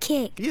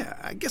sidekick. Yeah,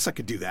 I guess I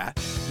could do that.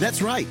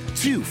 That's right.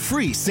 2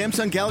 free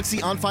Samsung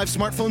Galaxy On 5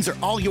 smartphones are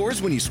all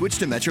yours when you switch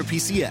to Metro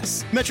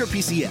PCS. Metro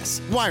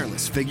PCS.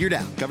 Wireless figured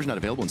out. Coverage not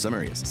available in some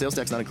areas. Sales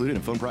tax not included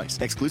in phone price.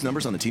 Excludes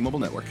numbers on the T-Mobile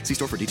network. See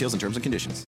store for details and terms and conditions.